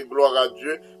grâce et gloire à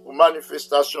Dieu pour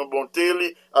manifestation bonté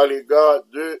à l'égard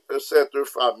de cette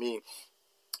famille.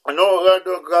 Nous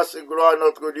rendons grâce et gloire à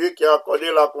notre Dieu qui a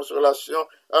accordé la consolation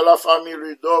à la famille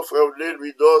Ludor, frère Odile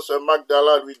Ludor, sœur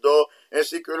Magdala Ludor,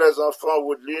 ainsi que les enfants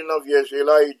Woodline,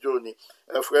 Viergela et Johnny.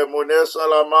 Frère Monet,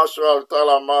 Lama, sœur Alta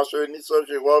Lama, sœur Nissan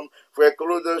Jérôme, frère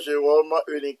Claude Jérôme,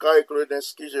 Unica et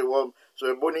Claudinski Jérôme,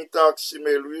 sœur Bonita Axime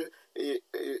et lui, et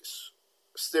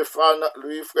Stéphane,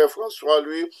 lui, frère François,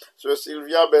 lui, sœur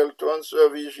Sylvia Belton,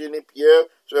 sœur Virginie Pierre,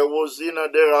 sœur Rosine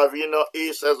de Ravine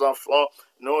et ses enfants.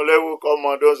 Nous les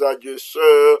recommandons à Dieu,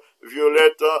 sœur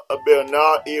Violette,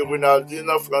 Bernard et Ronaldine,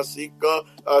 Francisque,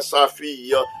 sa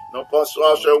fille. Nous pensons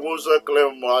à sœur Rose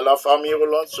Clermont, à la famille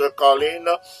Roland, sœur Caroline,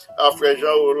 à frère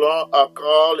Jean Roland, à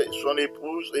Carl et son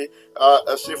épouse, et à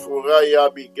Sephora et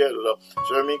Abigail.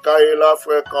 Sœur Michaela,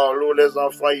 frère Carlo, les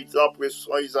enfants Ethan,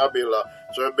 Presson, Isabella.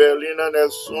 Sœur Berline,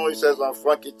 Nelson et ses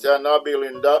enfants, Kitiana,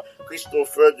 Belinda,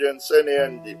 Christopher, Jensen et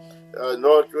Andy.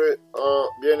 Notre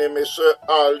bien-aimé sœur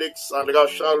Alexandra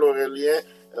Charles Aurélien,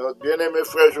 notre bien-aimé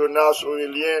frère Jonas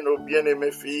Aurélien, nos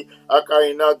bien-aimées filles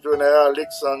Akaina, Jonah,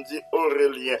 Alexandrie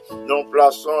Aurélien. Nous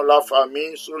plaçons la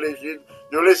famille sous l'égide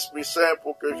de l'Esprit Saint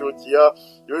pour que je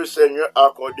dise, le Seigneur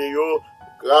accorde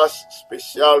grâce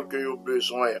spéciale que vous avez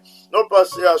besoin. Nous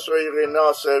passons à Sœur Iréna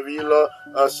à Saint-Ville,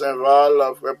 à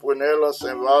Saint-Val, Frère Prunel à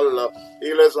Saint-Val,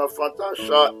 et les enfants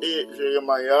Tacha et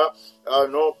Jérémia.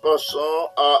 Nous passons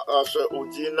à Sœur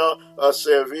Odine, à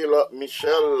Saint-Ville,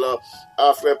 Michel,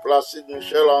 à Frère Placide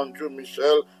Michel, Andrew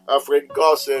Michel, à Frère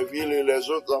Edgar Saint-Ville et les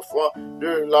autres enfants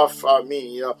de la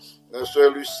famille. Sœur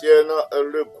Lucienne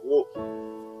Lecroix,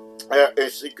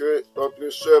 ainsi que notre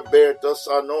sœur Berthe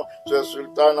Sanon, sœur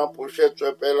Sultane en Pochette,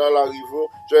 sœur Pella Larivo,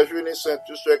 sœur Junie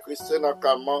Saint-Us, sœur Christine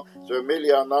Akaman, sœur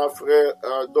Méliana, frère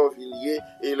Dorvilliers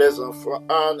et les enfants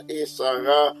Anne et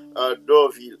Sarah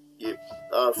Dorvilliers.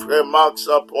 Frère Max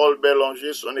Paul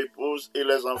Bélanger, son épouse et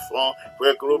les enfants,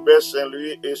 frère Clobert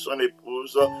Saint-Louis et son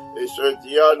épouse, et sœur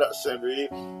Diane Saint-Louis,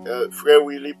 frère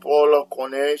Willy Paul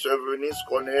Corneille, sœur Venise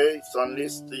Corneille, Stanley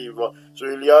Steve,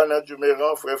 sœur Liane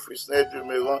Duméran, frère Frisnet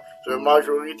Duméran, sœur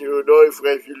Marjorie Théodore et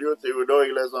frère Julio Théodore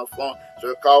et les enfants,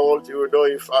 sœur Carole Théodore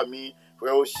et famille,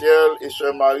 frère au ciel et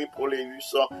sœur Marie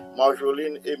Pauléus,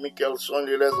 Marjoline et Michelson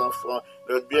et les enfants,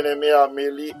 notre bien-aimé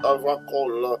Amélie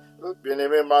Avancol, notre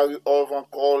bien-aimé Marie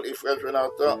Avancol et frère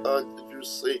Jonathan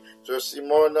Ducé, sœur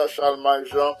Simone Charlemagne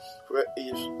Jean, frère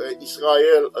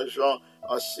Israël Jean,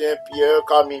 ancien Pierre,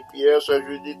 Camille Pierre, sœur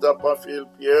Judith Pamphile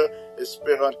Pierre,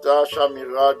 Esperanta,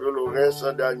 Chamira,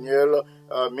 Dolores, Daniel,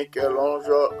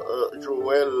 Michel-Ange,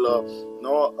 Joël.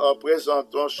 Nous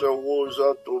présentons sœur Rose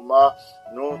Thomas.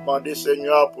 Nous demandons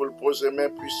Seigneur pour le poser main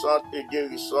puissante et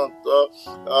guérissante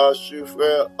sur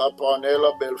frère Parnell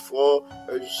Belfort,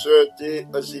 sœur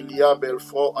Zilia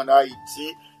Belfort en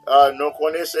Haïti. Nous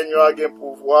connaissons Seigneur a un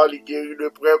pouvoir, il guérit de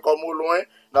près comme au loin.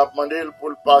 Nous avons demandé pour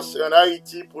le passer en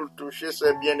Haïti, pour le toucher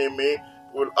ses bien-aimés,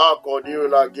 pour accorder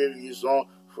la guérison.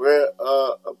 Frère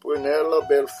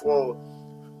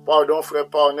frère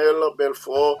Parnell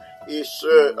Belfort et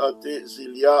sœur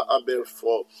Zilia à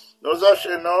Belfort. Nous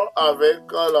enchaînons avec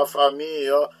la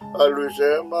famille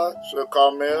Legem, sœur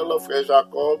Carmel, frère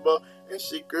Jacob,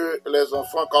 ainsi que les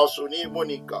enfants Carsoni et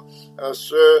Monica,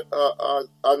 sœur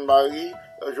Anne-Marie,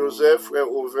 Joseph,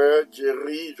 frère Auvert,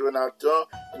 Jerry, Jonathan,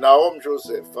 Naom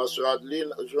Joseph, sœur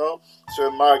Adeline Jean,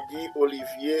 sœur Maggie,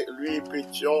 Olivier, Louis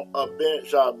Pétion,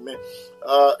 Benjamin.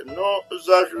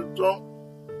 Nous ajoutons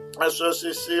sœur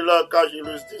Cécile,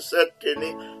 Cagilus 17,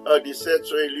 Kenny 17,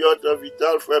 sœur Elliot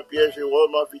Vital, frère Pierre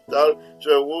Jérôme Vital,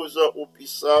 sœur Rose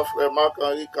Oupissa, frère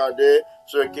Marc-Henri Cadet,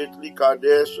 sœur Ketli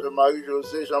Cadet, sœur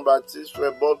Marie-Josée Jean-Baptiste,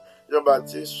 frère Bob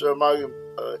Jean-Baptiste, sœur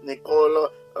Marie-Nicole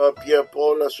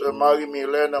Pierre-Paul, sœur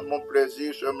Marie-Mylène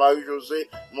Montplaisir, sœur Marie-Josée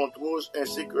Montrose,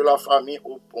 ainsi que la famille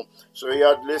au pont. Sœur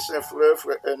Yadley Saint-Fleur,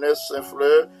 frère Ernest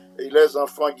Saint-Fleur, et les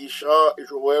enfants Guichard et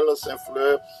Joël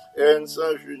Saint-Fleur, Ernst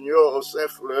Junior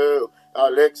Saint-Fleur,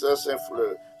 Alex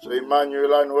Saint-Fleur, sœur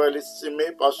Emmanuela Noël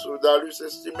estimé, pasteur Dalus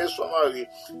estimé son mari,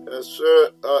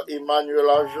 sœur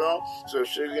Emmanuela Jean, sœur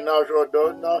Chérina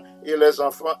Jordan et les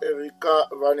enfants Erika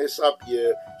Vanessa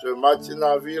Pierre, sœur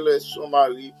Martina Ville et son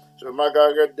mari, sœur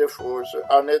Margaret Defoe, sœur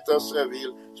Annette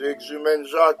Saint-Ville, sœur Exumène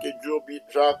Jacques et Joby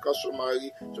Jacques son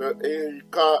mari, sœur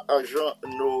Erika Jean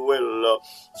Noël,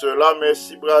 sœur La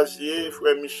Merci Brasier,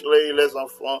 frère Michelet et les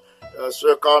enfants,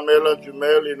 sœur Carmel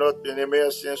Dumel et notre bien-aimé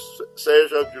ancien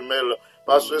Serge Dumel,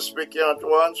 Pasteur Spéky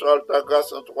Antoine, Sœur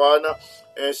Altagrace Antoine,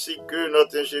 ainsi que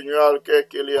notre ingénieur Alker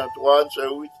Kelly Antoine,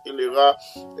 Sœur Ruth Hilera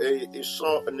et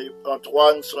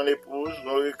Antoine, son épouse.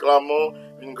 Nous réclamons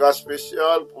une grâce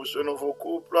spéciale pour ce nouveau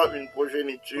couple, une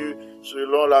progéniture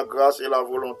selon la grâce et la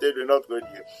volonté de notre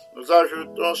Dieu. Nous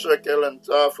ajoutons Sœur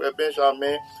Kelenta, Frère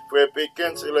Benjamin, Frère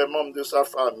Pékins et les membres de sa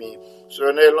famille.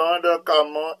 Sœur Nélande,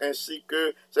 Caman, ainsi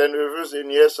que ses neveux et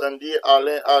nièces, Sandy,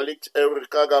 Alain, Alix,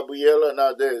 Erika, Gabriel,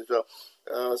 Nadège.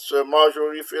 Sœur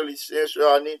Marjorie Félicien,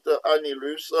 Sœur Anita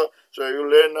Anilus, Sœur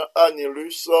Hélène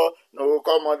Anilus, nous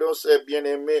recommandons ces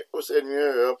bien-aimés au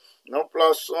Seigneur. Nous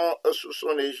plaçons sous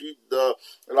son égide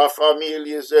la famille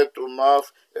Eliezer Thomas,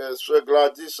 Sœur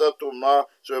Gladys Thomas,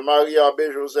 Sœur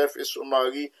Marie-Abbé Joseph et son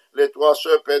mari, les trois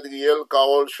sœurs Pédriel,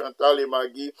 Carole, Chantal et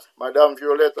Maggie, Madame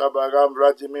Violette Abraham,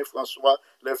 Vladimir François,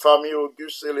 les familles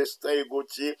Auguste, Célestin et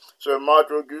Gauthier, Sœur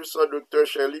Marthe Auguste, Dr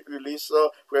Shelley Ulysse,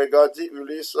 Frère Gadi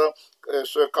Ulysse,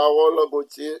 Sœur Carole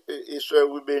Gauthier et Sœur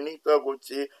Rubénite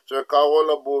Gauthier, Sœur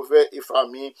Carole Beauvais et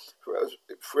famille,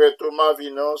 Frère Thomas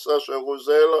Vinance, Sœur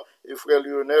Roselle et Frère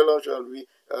Lionel Jean-Louis,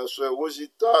 Sœur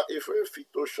Rosita et Frère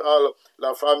Fito Charles,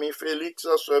 la famille Félix,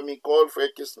 Sœur Nicole,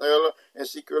 Frère Kisnel,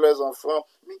 ainsi que les enfants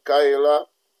Michaela,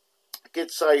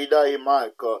 Ketsaïda et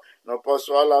Mike. Nous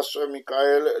passons à la sœur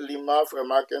Michael Lima, Frère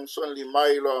Mackinson Lima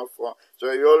et leur enfant.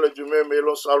 Sœur Yol Dumé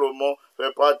Mélon Salomon,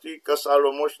 Frère Patrick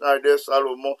Salomon Schneider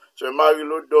Salomon, Sœur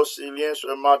Marie-Laure Docilien,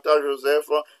 Sœur Martha Joseph,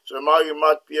 Sœur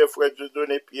Marie-Mat Pierre, Frère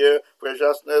Dieudonné Pierre, Frère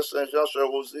Jasner Saint-Jean, Sœur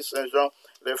Rosie Saint-Jean,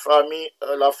 les familles,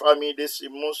 la famille des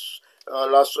Simons,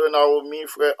 la sœur Naomi,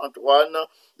 Frère Antoine,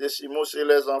 Décimos et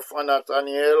les enfants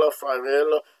Nathaniel, Farel,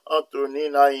 Anthony,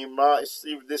 Naïma et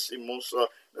Steve Décimos,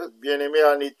 notre bien-aimé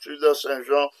en études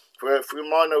Saint-Jean, Frère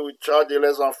Freeman Richard et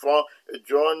les enfants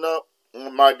John,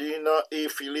 Madine et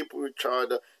Philippe Richard,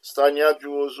 Stania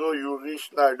Duozo, Yuri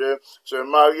Schneider, Sœur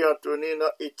Marie-Antonine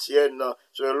Étienne,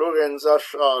 Sœur Lorenza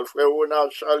Charles, Frère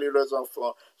Ronald Charles et les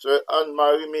enfants, Sœur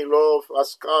Anne-Marie Milor,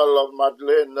 Pascal,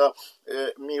 Madeleine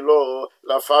Milor,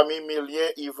 la famille Milien,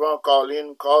 Yvan,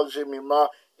 Caroline, Carl, Jemima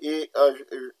et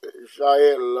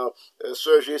Jaël,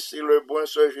 Sœur Jessie Lebrun,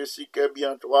 Sœur Jessie Kebi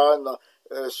Antoine,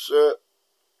 Sœur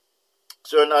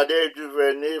Nadia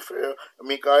Duvernay, Frère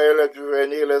Michael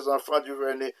Duvernay, les enfants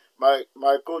Duvernay,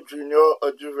 Michael Junior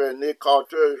Duvernay,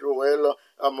 Carter Joël,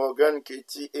 Morgan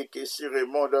Kitty et Kessie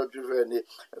Raymond Duvernay.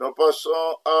 Nous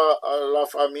passons à la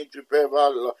famille du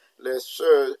Péval, les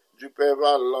sœurs du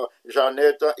Péval,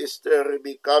 Jeannette, Esther,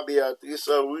 Rebecca, Béatrice,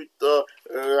 Ruth,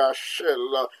 Rachel,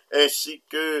 ainsi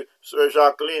que Sœur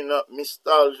Jacqueline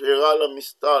Mistal, Gérald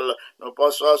Mistal. Nous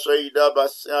passons à Sœur Ida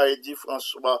Bastien, Edith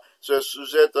François, Sœur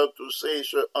Suzette Toussé et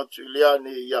Sœur Antulia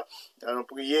Neya. Nous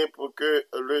prions pour que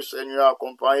le Seigneur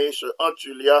accompagne Sœur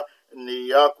Antulia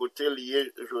Neya côté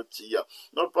lié Jotia.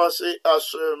 Nous passons à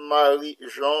Sœur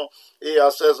Marie-Jean et à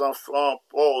ses enfants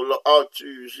Paul,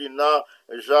 Arthur, Gina,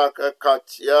 Jacques,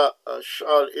 Katia,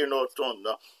 Charles et Norton.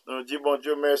 Nous disons bon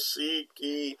Dieu merci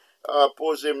qui a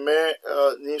posé main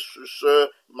ni sur Sœur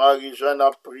Marie-Jeanne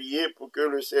a prié pour que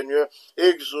le Seigneur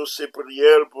exauce ses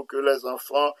prières pour que les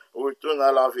enfants retournent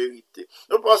à la vérité.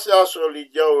 Nous passons à Sœur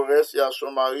Lydia Ores et à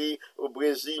son mari au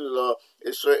Brésil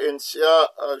et Sœur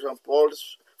Encia Jean-Paul,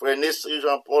 Frère Nestri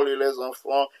Jean-Paul et les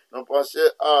enfants. Nous passons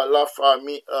à la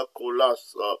famille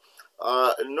Colas.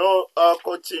 Nous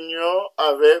continuons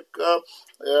avec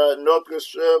notre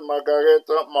sœur Margaret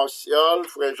Martial,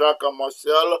 Frère Jacques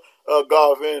Martial,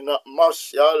 Gavin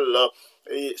Martial,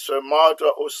 et sœur Marthe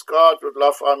Oscar, toute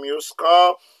la famille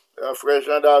Oscar, Frère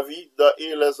Jean-David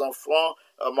et les enfants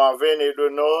Marvin et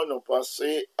Denor. Nous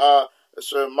passons à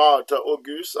Sœur Marthe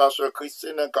Auguste, à Sœur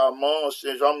Christine Caman,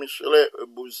 Sœur Jean-Michel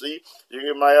Bouzy,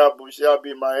 Jérémia Bouzy,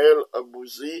 Abimaël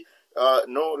Bouzy.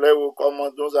 Nous les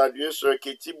recommandons à Dieu, Sœur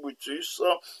Kitty Boutus,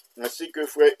 ainsi que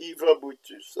Frère Yves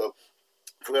Boutus,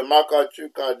 Frère Marc-Arthur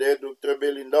Cadet, Dr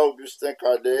Belinda Augustin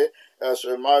Cadet,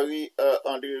 Sœur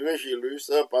Marie-André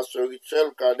Régilus, Pasteur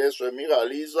Richel Cadet, Sœur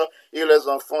Miralise, et les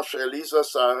enfants Chélise,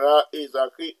 Sarah et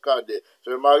Zachary Cadet,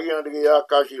 Sœur Marie-Andrea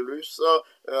Cagilus,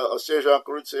 Sœur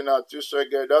Jean-Claude Sénatus, Sœur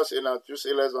Gerda Sénatus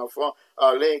et les enfants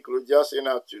Alain et Claudia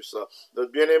Sénatus.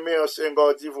 Notre bien-aimé ancien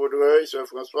Gordy Vaudreuil, Sœur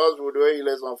Françoise Vaudreuil et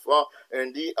les enfants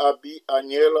Andy, Abby,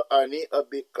 Aniel, Annie,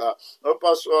 Becca. Nous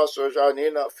passons à Sœur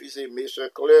Janine, fils aimé,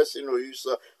 Sœur Claire Sinoïus,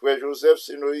 Frère Joseph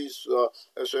Sinoïus,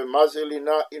 Sœur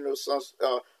Marcelina Innocence,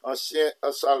 ancien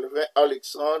Salvin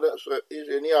Alexandre, Sœur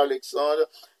Eugénie Alexandre,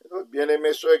 notre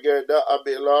bien-aimé Sœur Gerda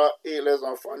Abella et les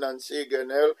enfants Nancy et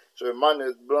Guenel, Sœur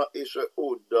Manette Blanc et Sœur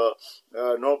Aude.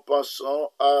 Nous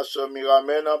pensons à Sœur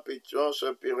Miramène en Pétion,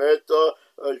 Sœur Pirette,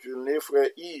 Julie, Frère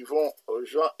Yvon,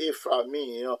 Jean et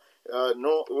famille.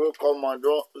 nous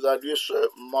recommandons à Dieu Sœur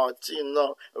Martine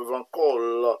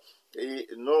Vancol. Et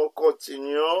nous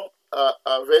continuons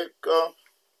avec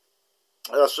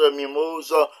Sœur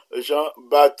Mimose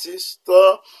Jean-Baptiste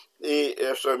et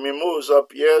Sœur Mimose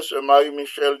Pierre, Sœur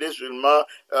Marie-Michel Desulma,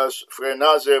 Frère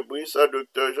Nazaire Brice,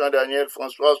 Docteur Jean-Daniel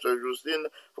François, Sœur Justine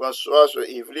François, Sœur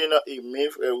Yveline Imi,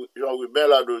 Frère Jean-Ruben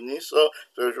Ladonis, Sœur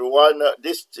Joanne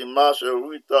Destima, Sœur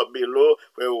Rita Bello,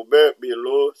 Frère Robert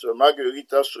Bello, Sœur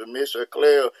Marguerite Semé, Sœur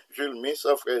Claire Jules Miss,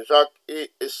 Frère Jacques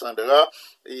et Sandra,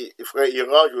 et Frère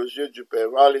Ira Josué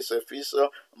Duperval et ses fils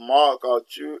Marc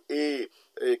Arthur et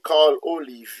Carl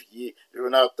Olivier,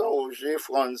 Jonathan Auger,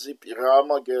 Franzi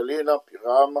Piram, Gerlina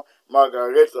Piram,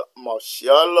 Margaret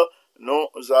Martial. Nous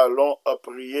allons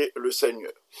prier le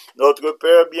Seigneur. Notre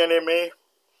Père bien-aimé,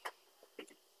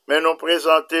 mais nous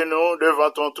présentons-nous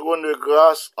devant ton trône de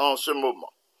grâce en ce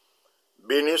moment.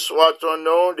 Béni soit ton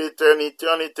nom d'éternité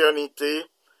en éternité,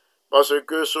 parce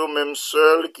que c'est même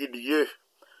seul qui Dieu,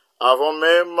 avant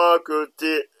même que tu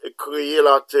aies créé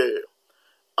la terre,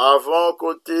 avant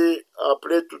que tu aies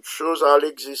appelé toutes choses à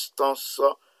l'existence,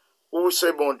 où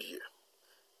c'est bon Dieu.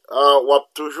 Ou a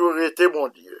toujours été bon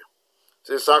Dieu.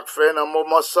 C'est ça que fait dans le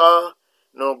moment ça,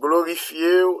 nous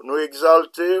glorifier, nous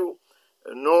exalter,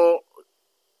 nous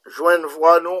joindre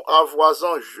voix nous à voix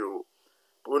en jour,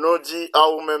 pour nous dire à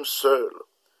vous-même seul,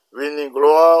 venez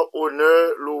gloire,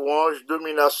 honneur, louange,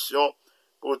 domination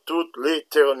pour toute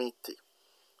l'éternité.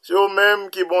 C'est vous-même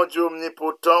qui bon Dieu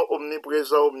omnipotent,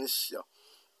 omniprésent, omniscient.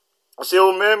 C'est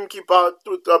vous-même qui par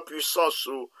toute puissance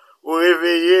ou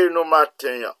réveiller nos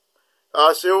matins.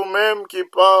 C'est vous-même qui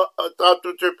par ta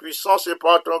toute puissance et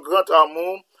par ton grand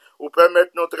amour ou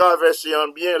permettre nous traverser en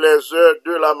bien les heures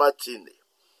de la matinée.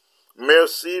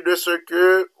 Merci de ce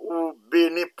que vous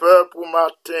bénis peuple pour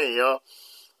matin,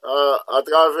 à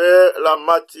travers la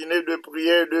matinée de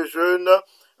prière et de jeûne,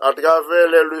 à travers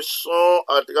les leçons,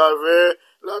 à travers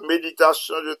la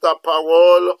méditation de ta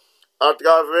parole, à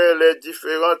travers les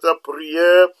différentes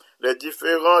prières, les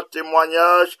différents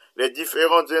témoignages, les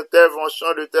différentes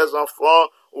interventions de tes enfants,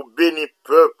 ou bénis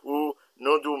peuple,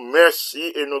 nous nous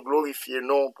merci et nous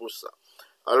glorifions pour ça.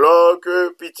 Alors que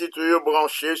petit tuyau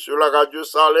branché sur la radio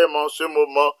Salem en ce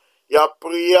moment, il a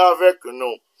prié avec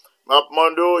nous. M'a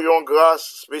demandé une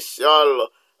grâce spéciale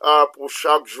pour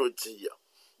chaque jeudi.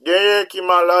 Gagne qui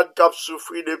malade qui a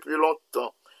souffert depuis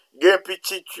longtemps. Gagne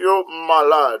petit tuyau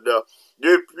malade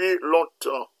depuis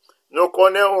longtemps. Nous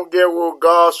connaissons un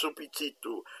regard sur petit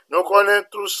tout. Nous connaissons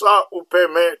tout ça ou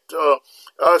permettre,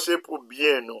 c'est pour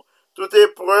bien nous. Toute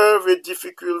épreuve et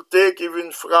difficulté qui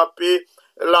viennent frapper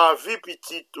la vie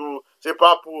petit tout, c'est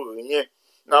pas pour rien.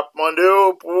 Nous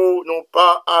demandons pour nous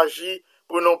pas agir,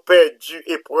 pour nous perdre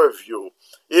épreuve.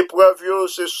 Épreuve,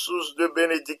 c'est source de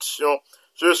bénédiction,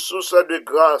 c'est source de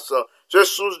grâce, c'est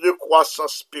source de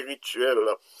croissance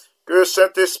spirituelle. Que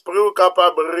Saint-Esprit est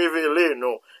capable de révéler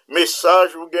nos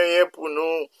messages ou gagner pour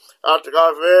nous à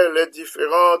travers les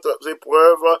différentes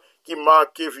épreuves qui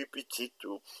marquent vie petit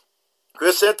tout.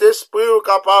 Que Saint-Esprit est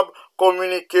capable de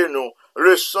communiquer nous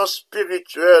le sens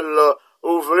spirituel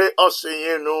ou voulez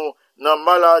enseigner nous dans la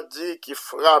maladie qui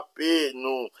frappe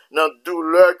nous, dans la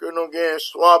douleur que nous gagnons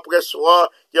soir après soir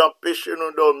qui empêche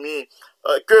nous de dormir.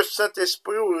 Que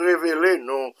Saint-Esprit révèle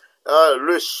nous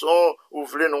leçons ou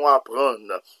voulez nous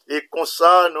apprendre. Et comme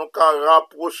ça, nous qu'à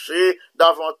rapprocher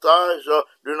davantage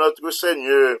de notre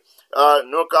Seigneur.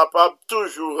 Nous capables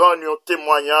toujours rendre un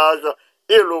témoignage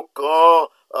éloquent,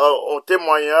 un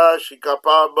témoignage qui est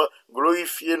capable de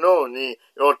glorifier nous,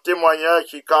 un témoignage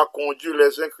qui a conduit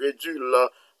les incrédules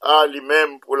à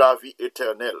lui-même pour la vie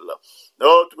éternelle.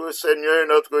 Notre Seigneur,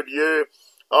 notre Dieu,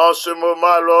 en ce moment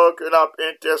alors que nous avons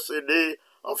intercédé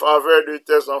en faveur de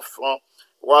tes enfants,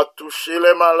 ou à toucher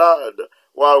les malades,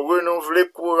 ou à renouveler le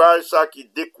courage, ça qui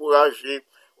découragé,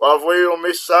 ou à envoyer un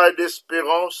message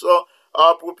d'espérance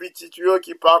pour petit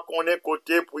qui pas connaît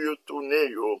côté pour y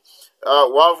tourner, ou à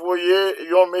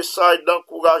envoyer un message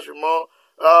d'encouragement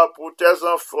pour tes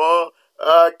enfants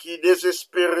qui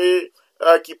désespérés,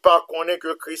 qui pas connaît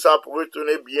que Christ a pour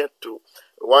retourner bientôt.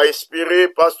 Ou à inspirer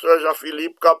pasteur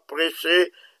Jean-Philippe qui a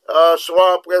prêché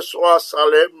soir après soir à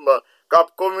Salem, qui a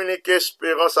communiqué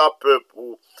espérance à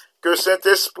peuple, que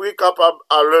Saint-Esprit capable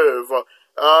à l'œuvre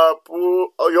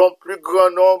pour un plus grand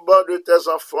nombre de tes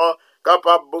enfants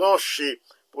capable de brancher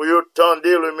pour y tendre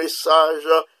le message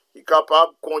qui est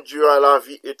capable de conduire à la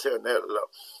vie éternelle.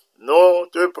 Nous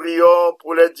te prions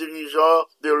pour les dirigeants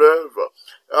de l'œuvre,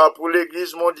 pour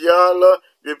l'Église mondiale,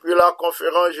 depuis la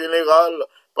conférence générale,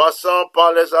 passant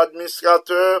par les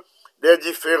administrateurs des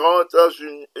différentes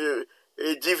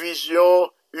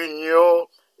divisions, unions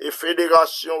et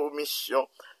fédérations ou missions.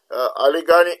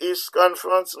 Allegheny East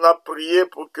Conference n'a prié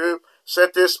pour que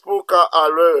cet esprit à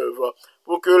l'œuvre,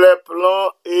 pour que les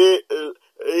plans et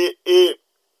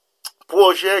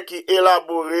projets qui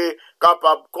élaborés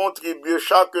capables de contribuer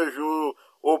chaque jour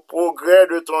au progrès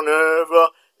de ton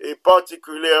œuvre et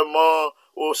particulièrement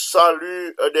au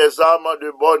salut des âmes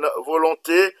de bonne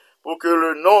volonté, pour que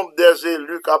le nombre des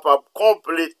élus capables de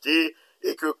compléter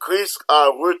et que Christ a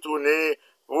retourné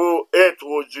pour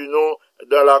introduire nous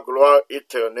dans la gloire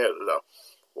éternelle.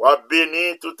 On a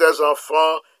béni tous tes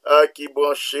enfants qui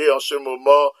branchaient en ce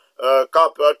moment,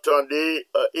 qui attendaient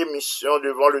émission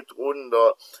devant le trône.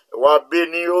 On a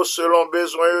béni selon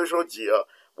besoin aujourd'hui.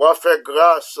 On a fait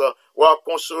grâce, on a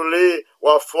consolé,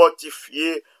 on a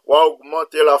fortifié, on a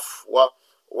augmenté la foi.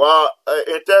 On a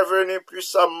intervenu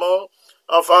puissamment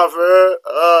en faveur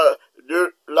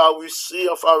de la Russie,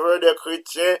 en faveur des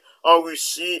chrétiens en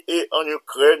Russie et en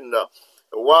Ukraine.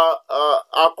 On a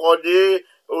accordé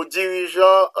aux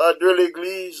dirigeants de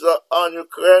l'Église en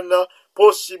Ukraine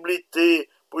possibilité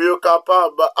pour être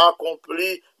capable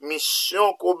d'accomplir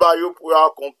mission qu'on pour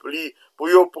accomplir,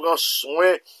 pour prendre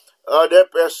soin des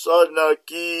personnes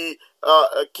qui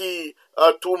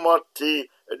tourmentées,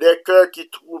 des cœurs qui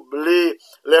troublés,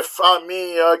 les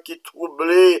familles qui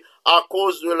troublées à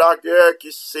cause de la guerre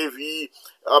qui sévit.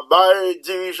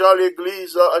 Dirigeant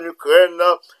l'Église en Ukraine,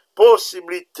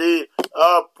 possibilité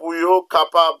pour eux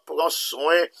capables de prendre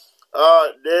soin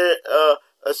des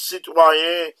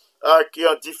citoyens qui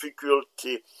ont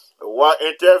difficulté. Ou à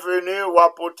intervenir, ou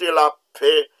apporter la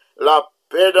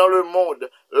paix dans le monde,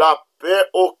 la paix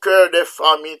au cœur des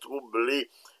familles troublées.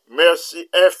 Merci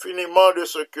infiniment de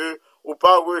ce que ou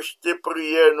pas rejeter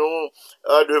prière nous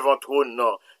devant ton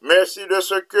nom. Merci de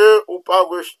ce que ou pas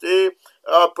rejeter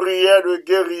prière de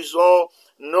guérison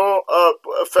nous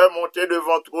fait monter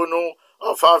devant ton nom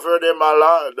en faveur des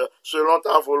malades selon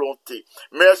ta volonté.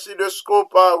 Merci de ce qu'on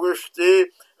pas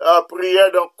rejeter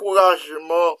prière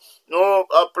d'encouragement nous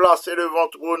placer devant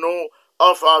ton nom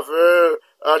en faveur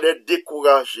des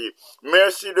découragés.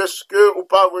 Merci de ce que ou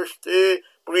pas rejeter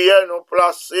prière nous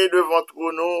placer devant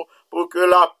ton nom pour que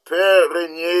la paix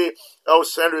règne au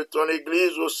sein de ton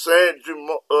Église, au sein du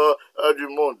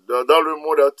monde, dans le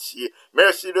monde entier.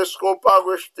 Merci de ce qu'on pas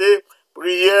rejeter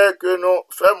prière que nous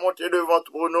fait monter devant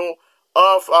ton nom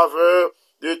en faveur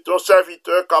de ton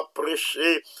serviteur qui a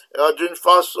prêché d'une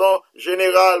façon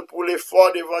générale pour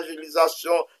l'effort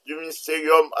d'évangélisation du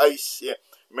ministérium haïtien.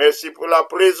 Merci pour la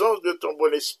présence de ton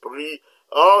bon esprit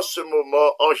en ce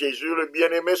moment, en Jésus, le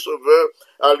bien-aimé Sauveur.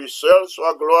 À lui seul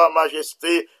soit gloire,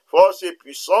 majesté, force et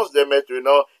puissance dès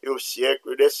maintenant et au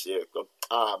siècle des siècles.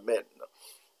 Amen.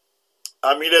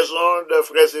 Amis les ondes,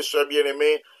 frères et sœurs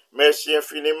bien-aimés, merci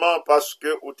infiniment parce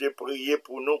que vous t'es prié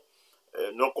pour nous.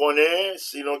 Nous connaissons,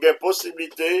 si nous avons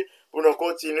possibilité pour nous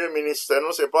continuer le ministère,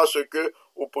 nous, c'est parce que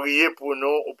vous priez pour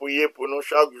nous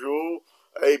chaque jour,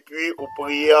 et puis vous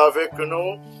priez avec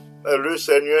nous, le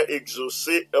Seigneur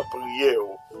exaucer la prière.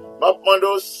 Je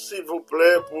demande s'il vous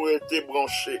plaît pour être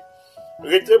branché.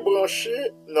 Restez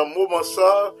branché dans le moment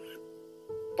ça,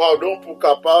 pour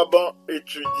capable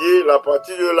étudier la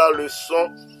partie de la leçon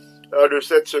de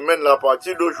cette semaine, la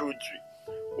partie d'aujourd'hui.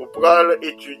 Vous pourrez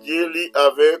étudier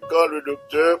avec le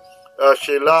docteur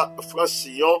Sheila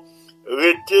Francillon.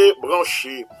 Restez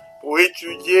branché pour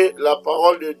étudier la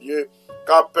parole de Dieu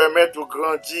qui permet de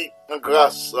grandir en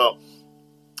grâce,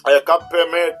 qui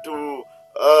permet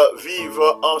de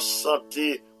vivre en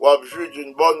santé, ou à jouir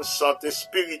d'une bonne santé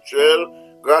spirituelle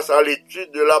grâce à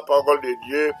l'étude de la parole de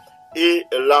Dieu et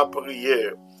la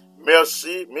prière.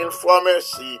 Merci, mille fois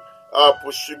merci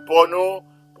pour support nous,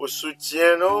 pour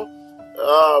soutien nous,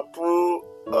 pour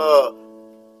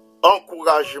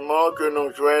encouragement que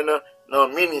nous joignons dans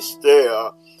le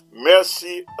ministère.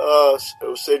 Merci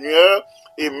au Seigneur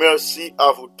et merci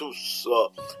à vous tous.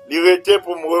 L'irrité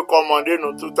pour me recommander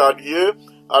nous tout à Dieu,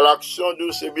 à l'action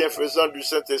douce et bienfaisante du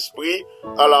Saint-Esprit,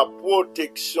 à la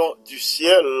protection du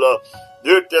ciel,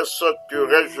 de telle sorte que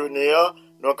régionnaires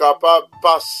nous capables de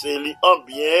passer en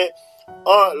bien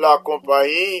en la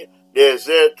compagnie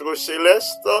des êtres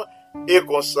célestes et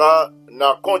comme ça,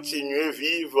 nous continuer à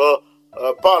vivre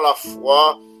par la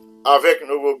foi avec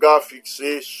nos regards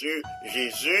fixés sur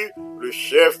Jésus, le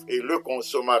chef et le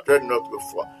consommateur de notre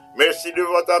foi. Merci de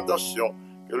votre attention.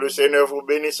 Que le Seigneur vous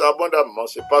bénisse abondamment.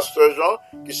 C'est Pasteur Jean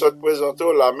qui souhaite présenter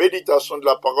la méditation de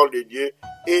la parole de Dieu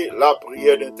et la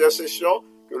prière d'intercession.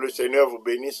 Que le Seigneur vous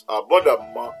bénisse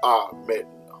abondamment. Amen.